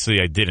 Well, obviously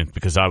I didn't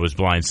because I was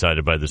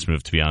blindsided by this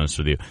move, to be honest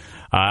with you.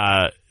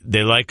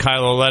 They like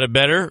Kyle Lauletta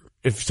better.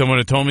 If someone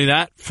had told me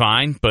that,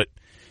 fine. But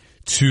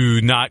to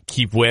not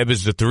keep Webb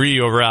as the 3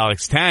 over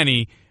Alex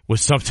Tanney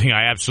was something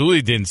I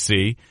absolutely didn't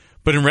see.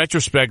 But in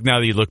retrospect, now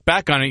that you look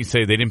back on it, you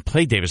say they didn't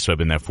play Davis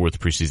Webb in that fourth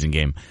preseason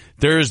game.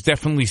 There is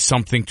definitely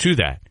something to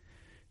that.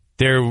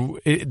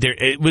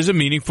 It was a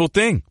meaningful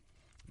thing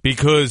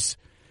because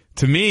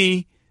to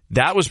me,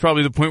 that was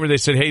probably the point where they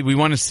said, hey, we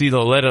want to see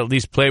Lauletta at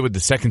least play with the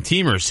second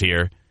teamers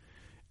here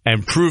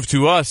and prove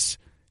to us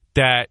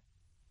that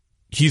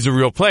he's a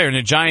real player. And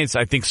the Giants,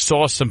 I think,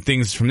 saw some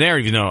things from there,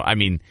 even though, I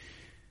mean,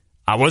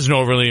 I wasn't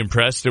overly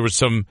impressed. There were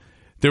some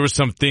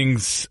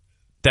things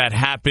that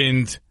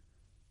happened.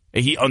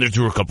 He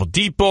underthrew a couple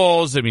deep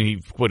balls. I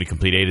mean, he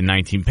completed 8 of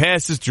 19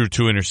 passes, threw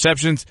 2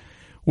 interceptions,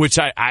 which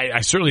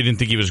I certainly didn't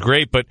think he was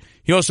great, but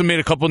he also made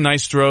a couple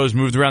nice throws,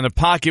 moved around the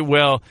pocket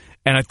well,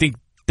 and I think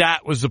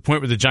that was the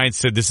point where the Giants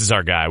said, this is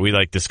our guy. We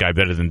like this guy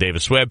better than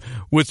Davis Webb,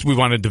 which we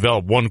want to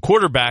develop one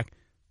quarterback.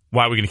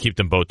 Why are we going to keep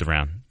them both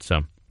around?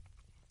 So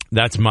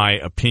that's my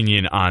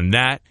opinion on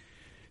that.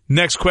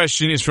 Next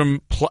question is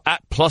from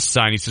at Plus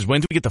Sign. He says,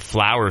 when do we get the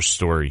Flowers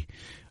story?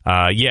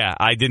 Yeah,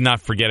 I did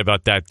not forget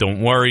about that.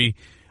 Don't worry.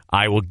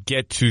 I will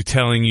get to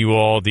telling you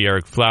all the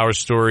Ereck Flowers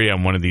story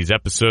on one of these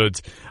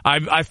episodes.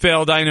 I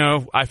failed. I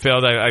know. I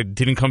failed. I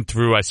didn't come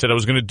through. I said I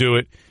was going to do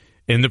it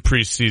in the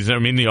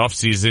preseason, the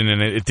offseason,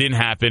 and it didn't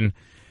happen.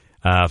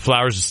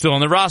 Flowers is still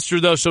on the roster,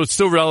 though, so it's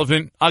still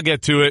relevant. I'll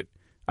get to it.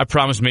 I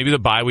promise maybe the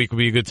bye week will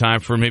be a good time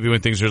for maybe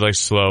when things are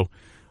slow.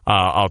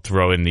 I'll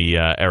throw in the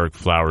Ereck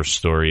Flowers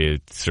story.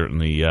 It's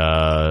certainly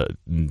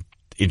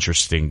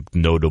interesting,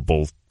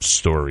 notable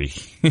story.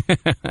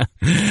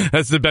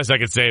 That's the best I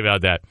could say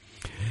about that.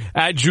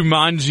 At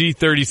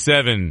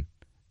Jumanji37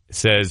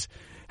 says,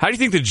 how do you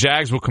think the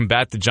Jags will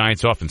combat the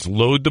Giants offense?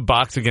 Load the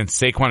box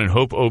against Saquon and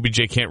hope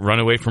OBJ can't run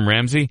away from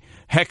Ramsey?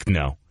 Heck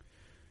no.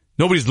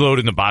 Nobody's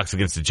loading the box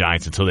against the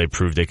Giants until they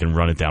prove they can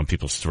run it down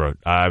people's throat.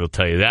 I will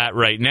tell you that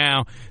right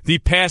now. The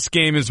pass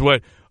game is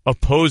what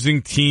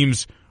opposing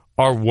teams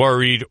are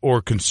worried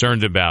or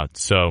concerned about.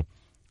 So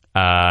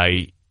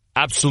I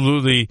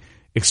absolutely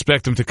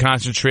expect them to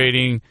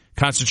concentrate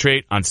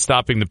on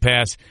stopping the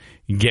pass,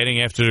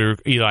 getting after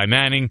Eli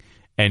Manning,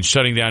 and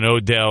shutting down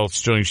Odell,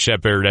 Sterling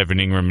Shepard, Evan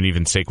Ingram, and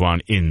even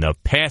Saquon in the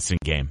passing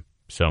game.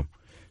 So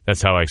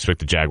that's how I expect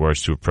the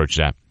Jaguars to approach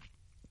that.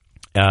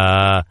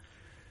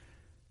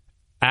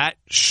 At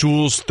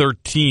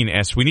Shules13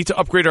 asks, we need to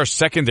upgrade our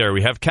secondary.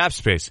 We have cap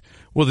space.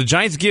 Will the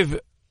Giants give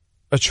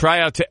a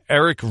tryout to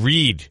Eric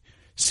Reed?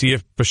 See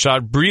if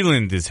Bashad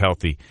Breeland is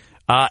healthy.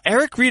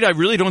 Eric Reed, I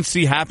really don't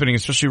see happening,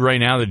 especially right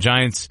now. The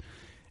Giants,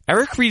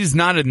 Eric Reed is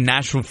not a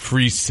natural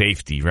free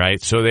safety,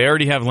 right? So they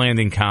already have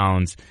Landon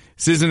Collins.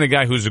 This isn't a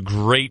guy who's a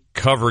great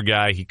cover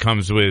guy. He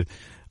comes with,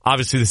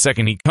 obviously, the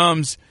second he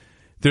comes,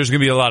 there's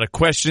going to be a lot of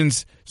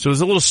questions. So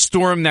there's a little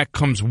storm that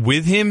comes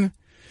with him.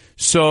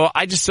 So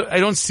I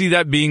don't see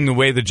that being the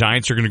way the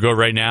Giants are going to go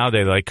right now.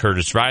 They like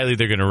Curtis Riley.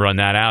 They're going to run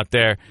that out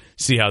there,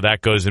 see how that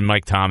goes. And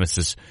Mike Thomas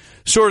is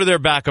sort of their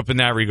backup in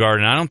that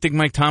regard. And I don't think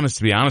Mike Thomas,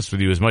 to be honest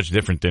with you, is much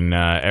different than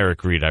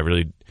Eric Reed. I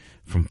really,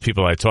 from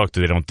people I talk to,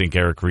 they don't think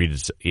Eric Reed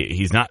is,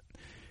 he's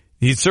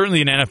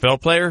certainly an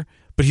NFL player,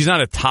 but he's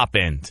not a top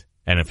end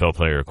NFL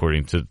player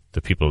according to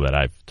the people that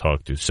I've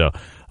talked to. So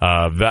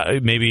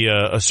maybe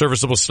a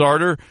serviceable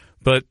starter,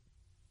 but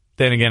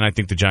then again, I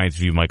think the Giants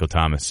view Michael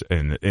Thomas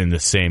in the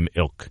same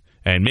ilk.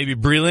 And maybe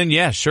Breeland,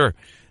 yeah, sure.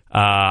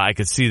 I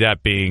could see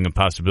that being a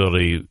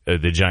possibility.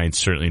 The Giants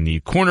certainly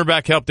need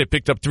cornerback help. They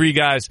picked up 3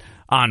 guys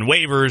on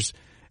waivers,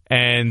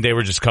 and they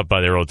were just cut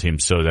by their old team,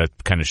 so that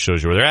kind of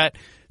shows you where they're at.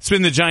 It's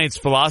been the Giants'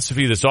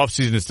 philosophy this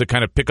offseason is to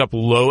kind of pick up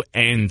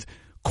low-end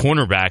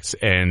cornerbacks,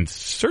 and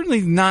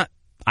certainly not,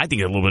 I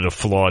think, a little bit of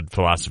flawed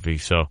philosophy,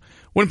 so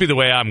wouldn't be the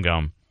way I'm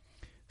going.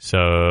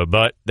 So,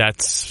 but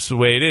that's the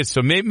way it is.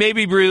 So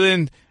maybe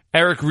Breeland,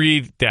 Eric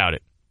Reed, doubt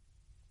it.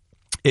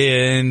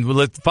 And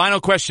the final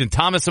question,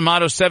 Thomas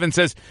Amato 7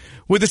 says,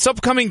 with this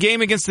upcoming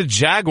game against the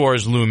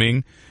Jaguars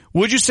looming,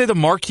 would you say the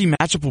marquee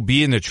matchup will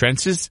be in the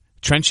trenches?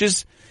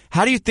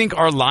 How do you think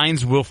our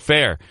lines will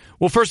fare?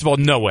 Well, first of all,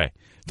 no way.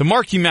 The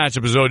marquee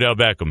matchup is Odell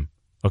Beckham,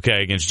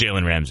 against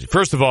Jalen Ramsey.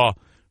 First of all,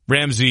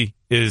 Ramsey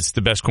is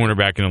the best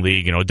cornerback in the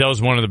league, and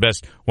Odell's one of the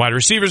best wide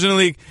receivers in the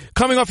league.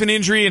 Coming off an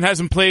injury and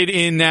hasn't played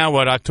in now,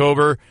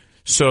 October?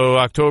 So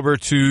October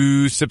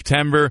to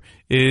September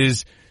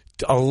is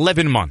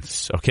 11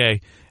 months,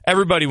 okay?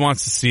 Everybody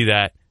wants to see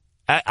that.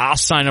 I'll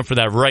sign up for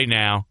that right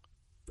now.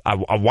 I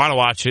want to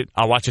watch it.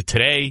 I'll watch it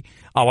today.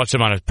 I'll watch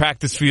them on a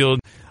practice field.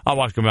 I'll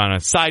watch them on a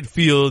side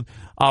field.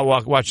 I'll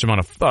watch them on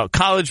a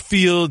college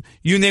field.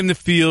 You name the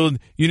field.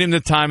 You name the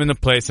time and the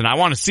place. And I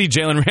want to see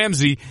Jalen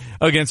Ramsey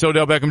against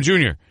Odell Beckham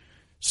Jr.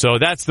 So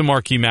that's the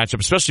marquee matchup,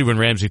 especially when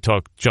Ramsey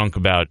talked junk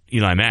about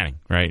Eli Manning,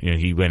 right?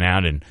 He went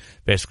out and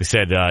basically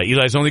said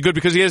Eli's only good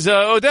because he has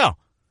Odell.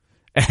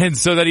 And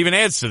so that even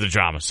adds to the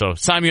drama. So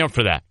sign me up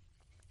for that.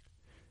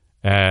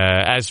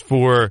 As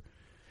for,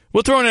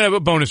 we'll throw in a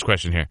bonus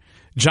question here.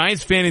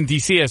 Giants fan in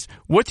DC asks,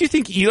 what do you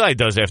think Eli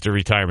does after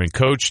retirement?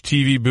 Coach,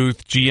 TV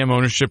booth, GM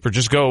ownership, or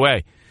just go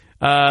away?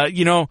 I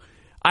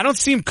don't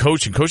see him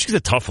coaching. Coaching's a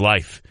tough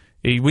life.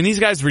 When these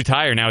guys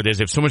retire nowadays,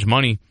 they have so much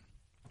money.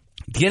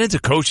 To get into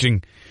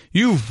coaching,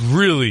 you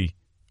really,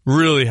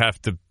 really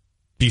have to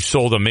be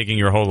sold on making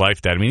your whole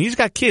life dad. I mean, he's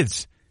got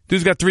kids.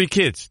 Dude's got 3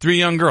 kids, 3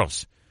 young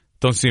girls.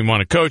 Don't see him want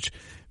to coach.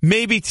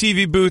 Maybe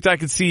TV booth, I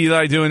could see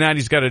Eli doing that.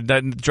 He's got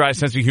that dry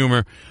sense of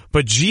humor.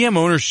 But GM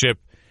ownership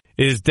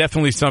is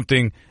definitely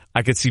something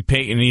I could see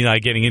Peyton and Eli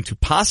getting into,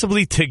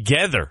 possibly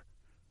together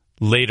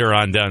later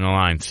on down the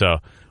line. So,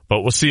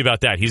 but we'll see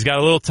about that. He's got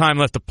a little time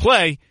left to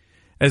play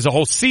as a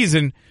whole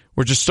season.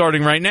 We're just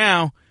starting right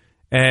now.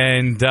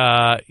 And,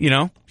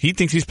 he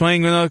thinks he's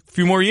playing in a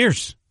few more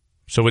years.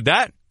 So with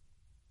that,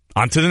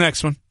 on to the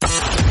next one.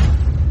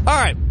 All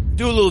right.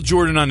 Do a little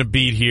Jordan on the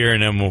beat here,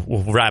 and then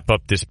we'll wrap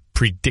up this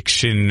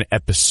prediction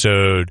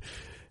episode.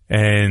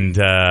 And,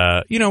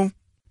 let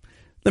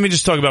me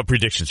just talk about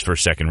predictions for a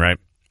second, right?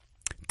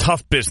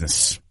 Tough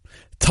business.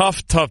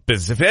 Tough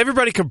business. If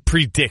everybody could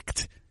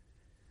predict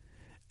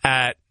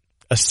at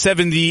a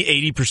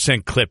 70,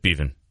 80% clip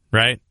even,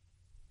 right?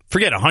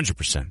 Forget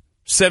 100%.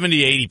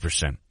 70,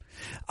 80%.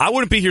 I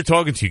wouldn't be here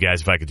talking to you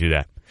guys if I could do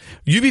that.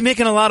 You'd be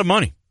making a lot of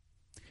money.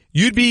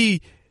 You'd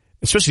be,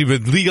 especially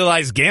with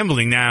legalized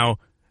gambling now,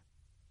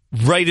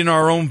 right in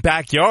our own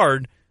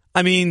backyard.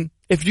 I mean,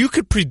 if you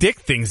could predict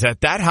things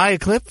at that high a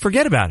clip,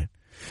 forget about it.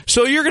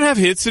 So you're going to have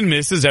hits and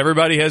misses.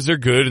 Everybody has their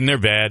good and their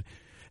bad.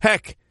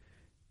 Heck,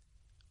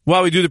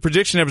 while we do the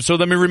prediction episode,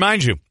 let me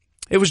remind you,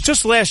 it was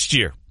just last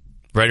year,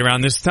 right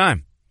around this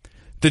time,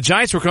 the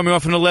Giants were coming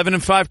off an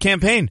 11-5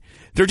 campaign.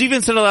 Their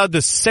defense had allowed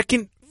the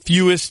second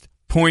fewest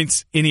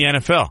points in the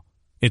NFL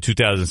in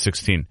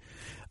 2016.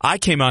 I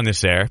came on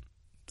this air.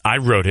 I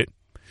wrote it.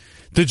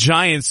 The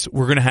Giants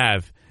were going to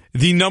have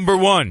the number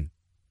 1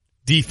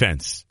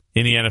 defense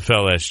in the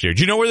NFL last year.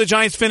 Do you know where the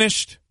Giants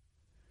finished?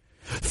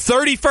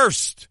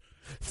 31st.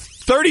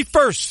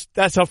 31st.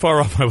 That's how far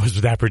off I was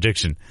with that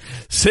prediction.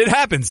 So it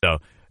happens, though.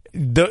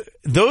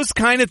 Those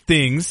kind of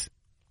things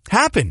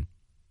happen.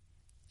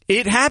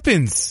 It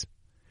happens.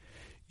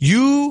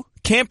 You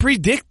can't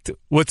predict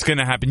what's going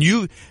to happen.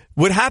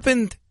 What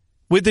happened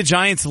with the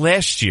Giants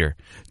last year,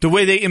 the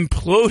way they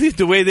imploded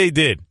the way they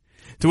did,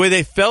 the way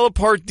they fell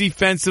apart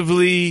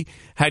defensively,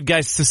 had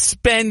guys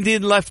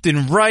suspended left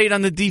and right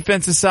on the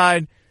defensive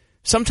side.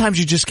 Sometimes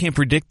you just can't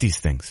predict these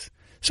things.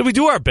 So we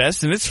do our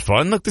best, and it's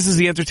fun. Look, this is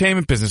the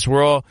entertainment business.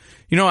 We're all,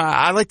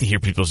 I like to hear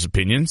people's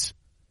opinions.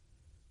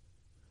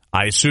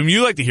 I assume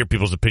you like to hear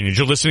people's opinions.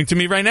 You're listening to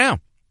me right now.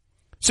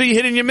 So you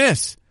hit and you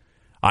miss.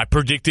 I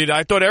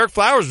thought Eric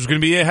Flowers was going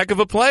to be a heck of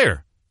a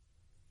player.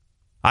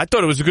 I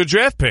thought it was a good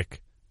draft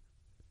pick.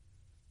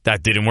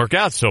 That didn't work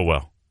out so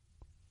well.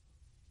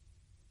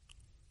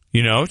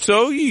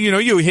 So,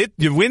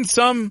 you win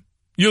some,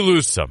 you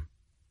lose some.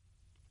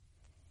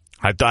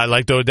 I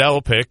liked the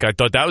Odell pick. I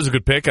thought that was a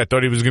good pick. I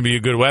thought he was going to be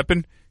a good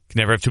weapon. Can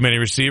never have too many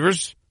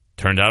receivers.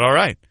 Turned out all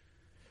right.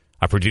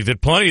 I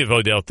predicted plenty of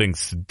Odell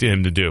things to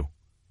him to do.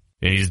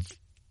 And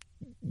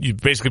you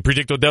basically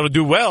predict Odell to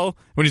do well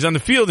when he's on the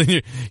field,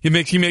 and he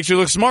makes you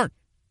look smart.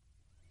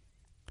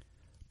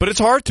 But it's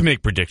hard to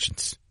make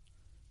predictions.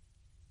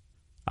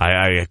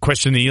 I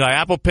questioned the Eli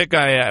Apple pick.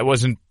 I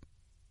wasn't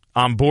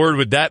on board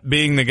with that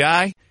being the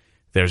guy.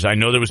 I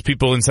know there was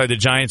people inside the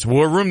Giants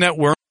war room that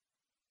were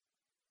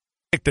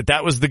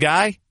that was the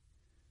guy,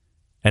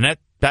 and that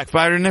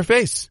backfired in their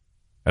face,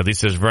 at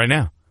least as of right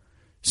now.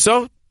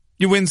 So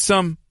you win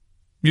some,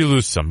 you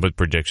lose some with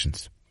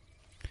predictions.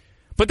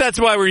 But that's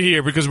why we're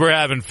here, because we're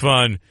having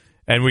fun,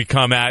 and we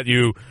come at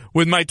you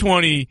with my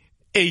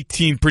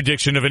 2018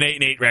 prediction of an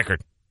 8-8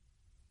 record.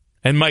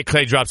 And Mike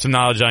Clay drops some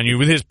knowledge on you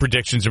with his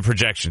predictions and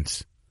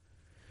projections.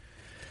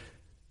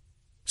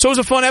 So it was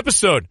a fun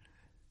episode.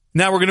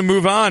 Now we're going to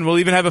move on. We'll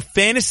even have a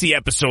fantasy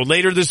episode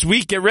later this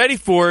week. Get ready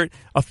for it.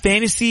 A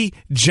fantasy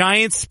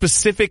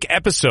Giants-specific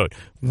episode.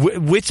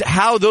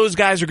 How those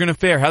guys are going to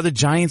fare. How the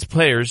Giants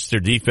players, their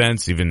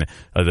defense, even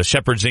the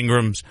Shepherds,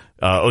 Ingrams,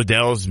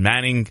 Odells,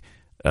 Manning,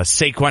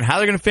 Saquon, how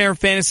they're going to fare in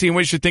fantasy and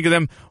what you should think of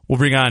them. We'll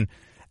bring on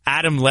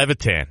Adam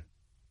Levitan,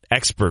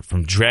 expert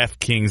from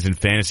DraftKings and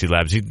Fantasy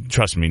Labs.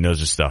 Trust me, he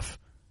knows his stuff.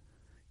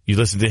 You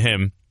listen to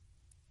him,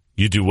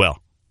 you do well.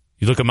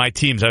 You look at my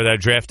teams that I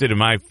drafted in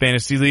my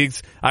fantasy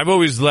leagues. I've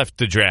always left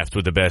the draft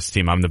with the best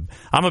team. I'm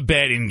a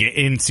bad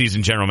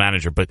in-season general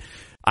manager, but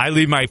I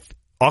leave my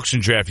auction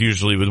draft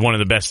usually with one of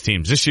the best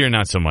teams. This year,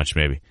 not so much,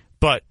 maybe.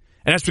 And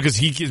that's because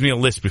he gives me a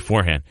list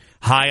beforehand.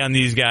 High on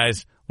these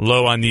guys,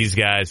 low on these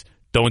guys,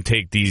 don't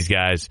take these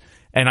guys.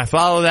 And I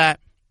follow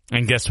that,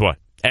 and guess what?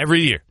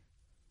 Every year,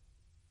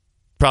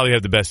 probably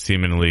have the best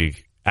team in the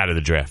league out of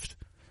the draft.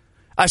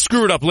 I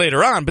screw it up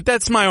later on, but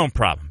that's my own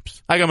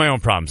problems. I got my own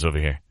problems over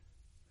here.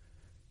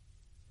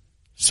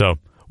 So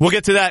we'll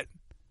get to that.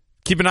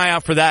 Keep an eye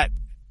out for that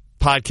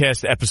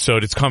podcast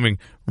episode. It's coming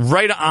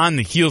right on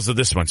the heels of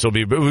this one. So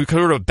we'll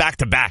be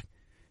back-to-back,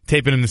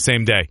 taping in the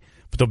same day.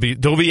 But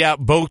they'll be out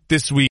both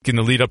this week in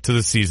the lead up to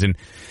the season.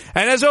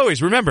 And as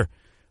always, remember,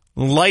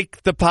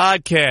 like the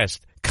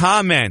podcast,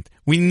 comment.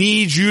 We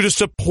need you to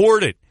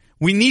support it.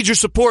 We need your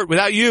support.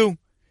 Without you,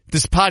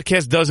 this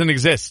podcast doesn't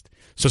exist.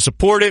 So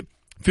support it.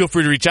 Feel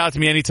free to reach out to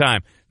me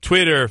anytime.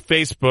 Twitter,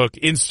 Facebook,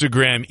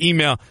 Instagram,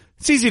 email.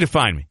 It's easy to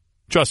find me.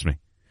 Trust me.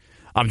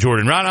 I'm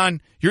Jordan Rodon,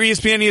 your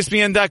ESPN,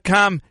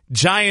 ESPN.com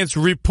Giants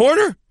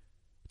reporter.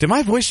 Did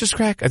my voice just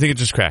crack? I think it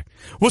just cracked.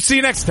 We'll see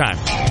you next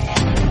time.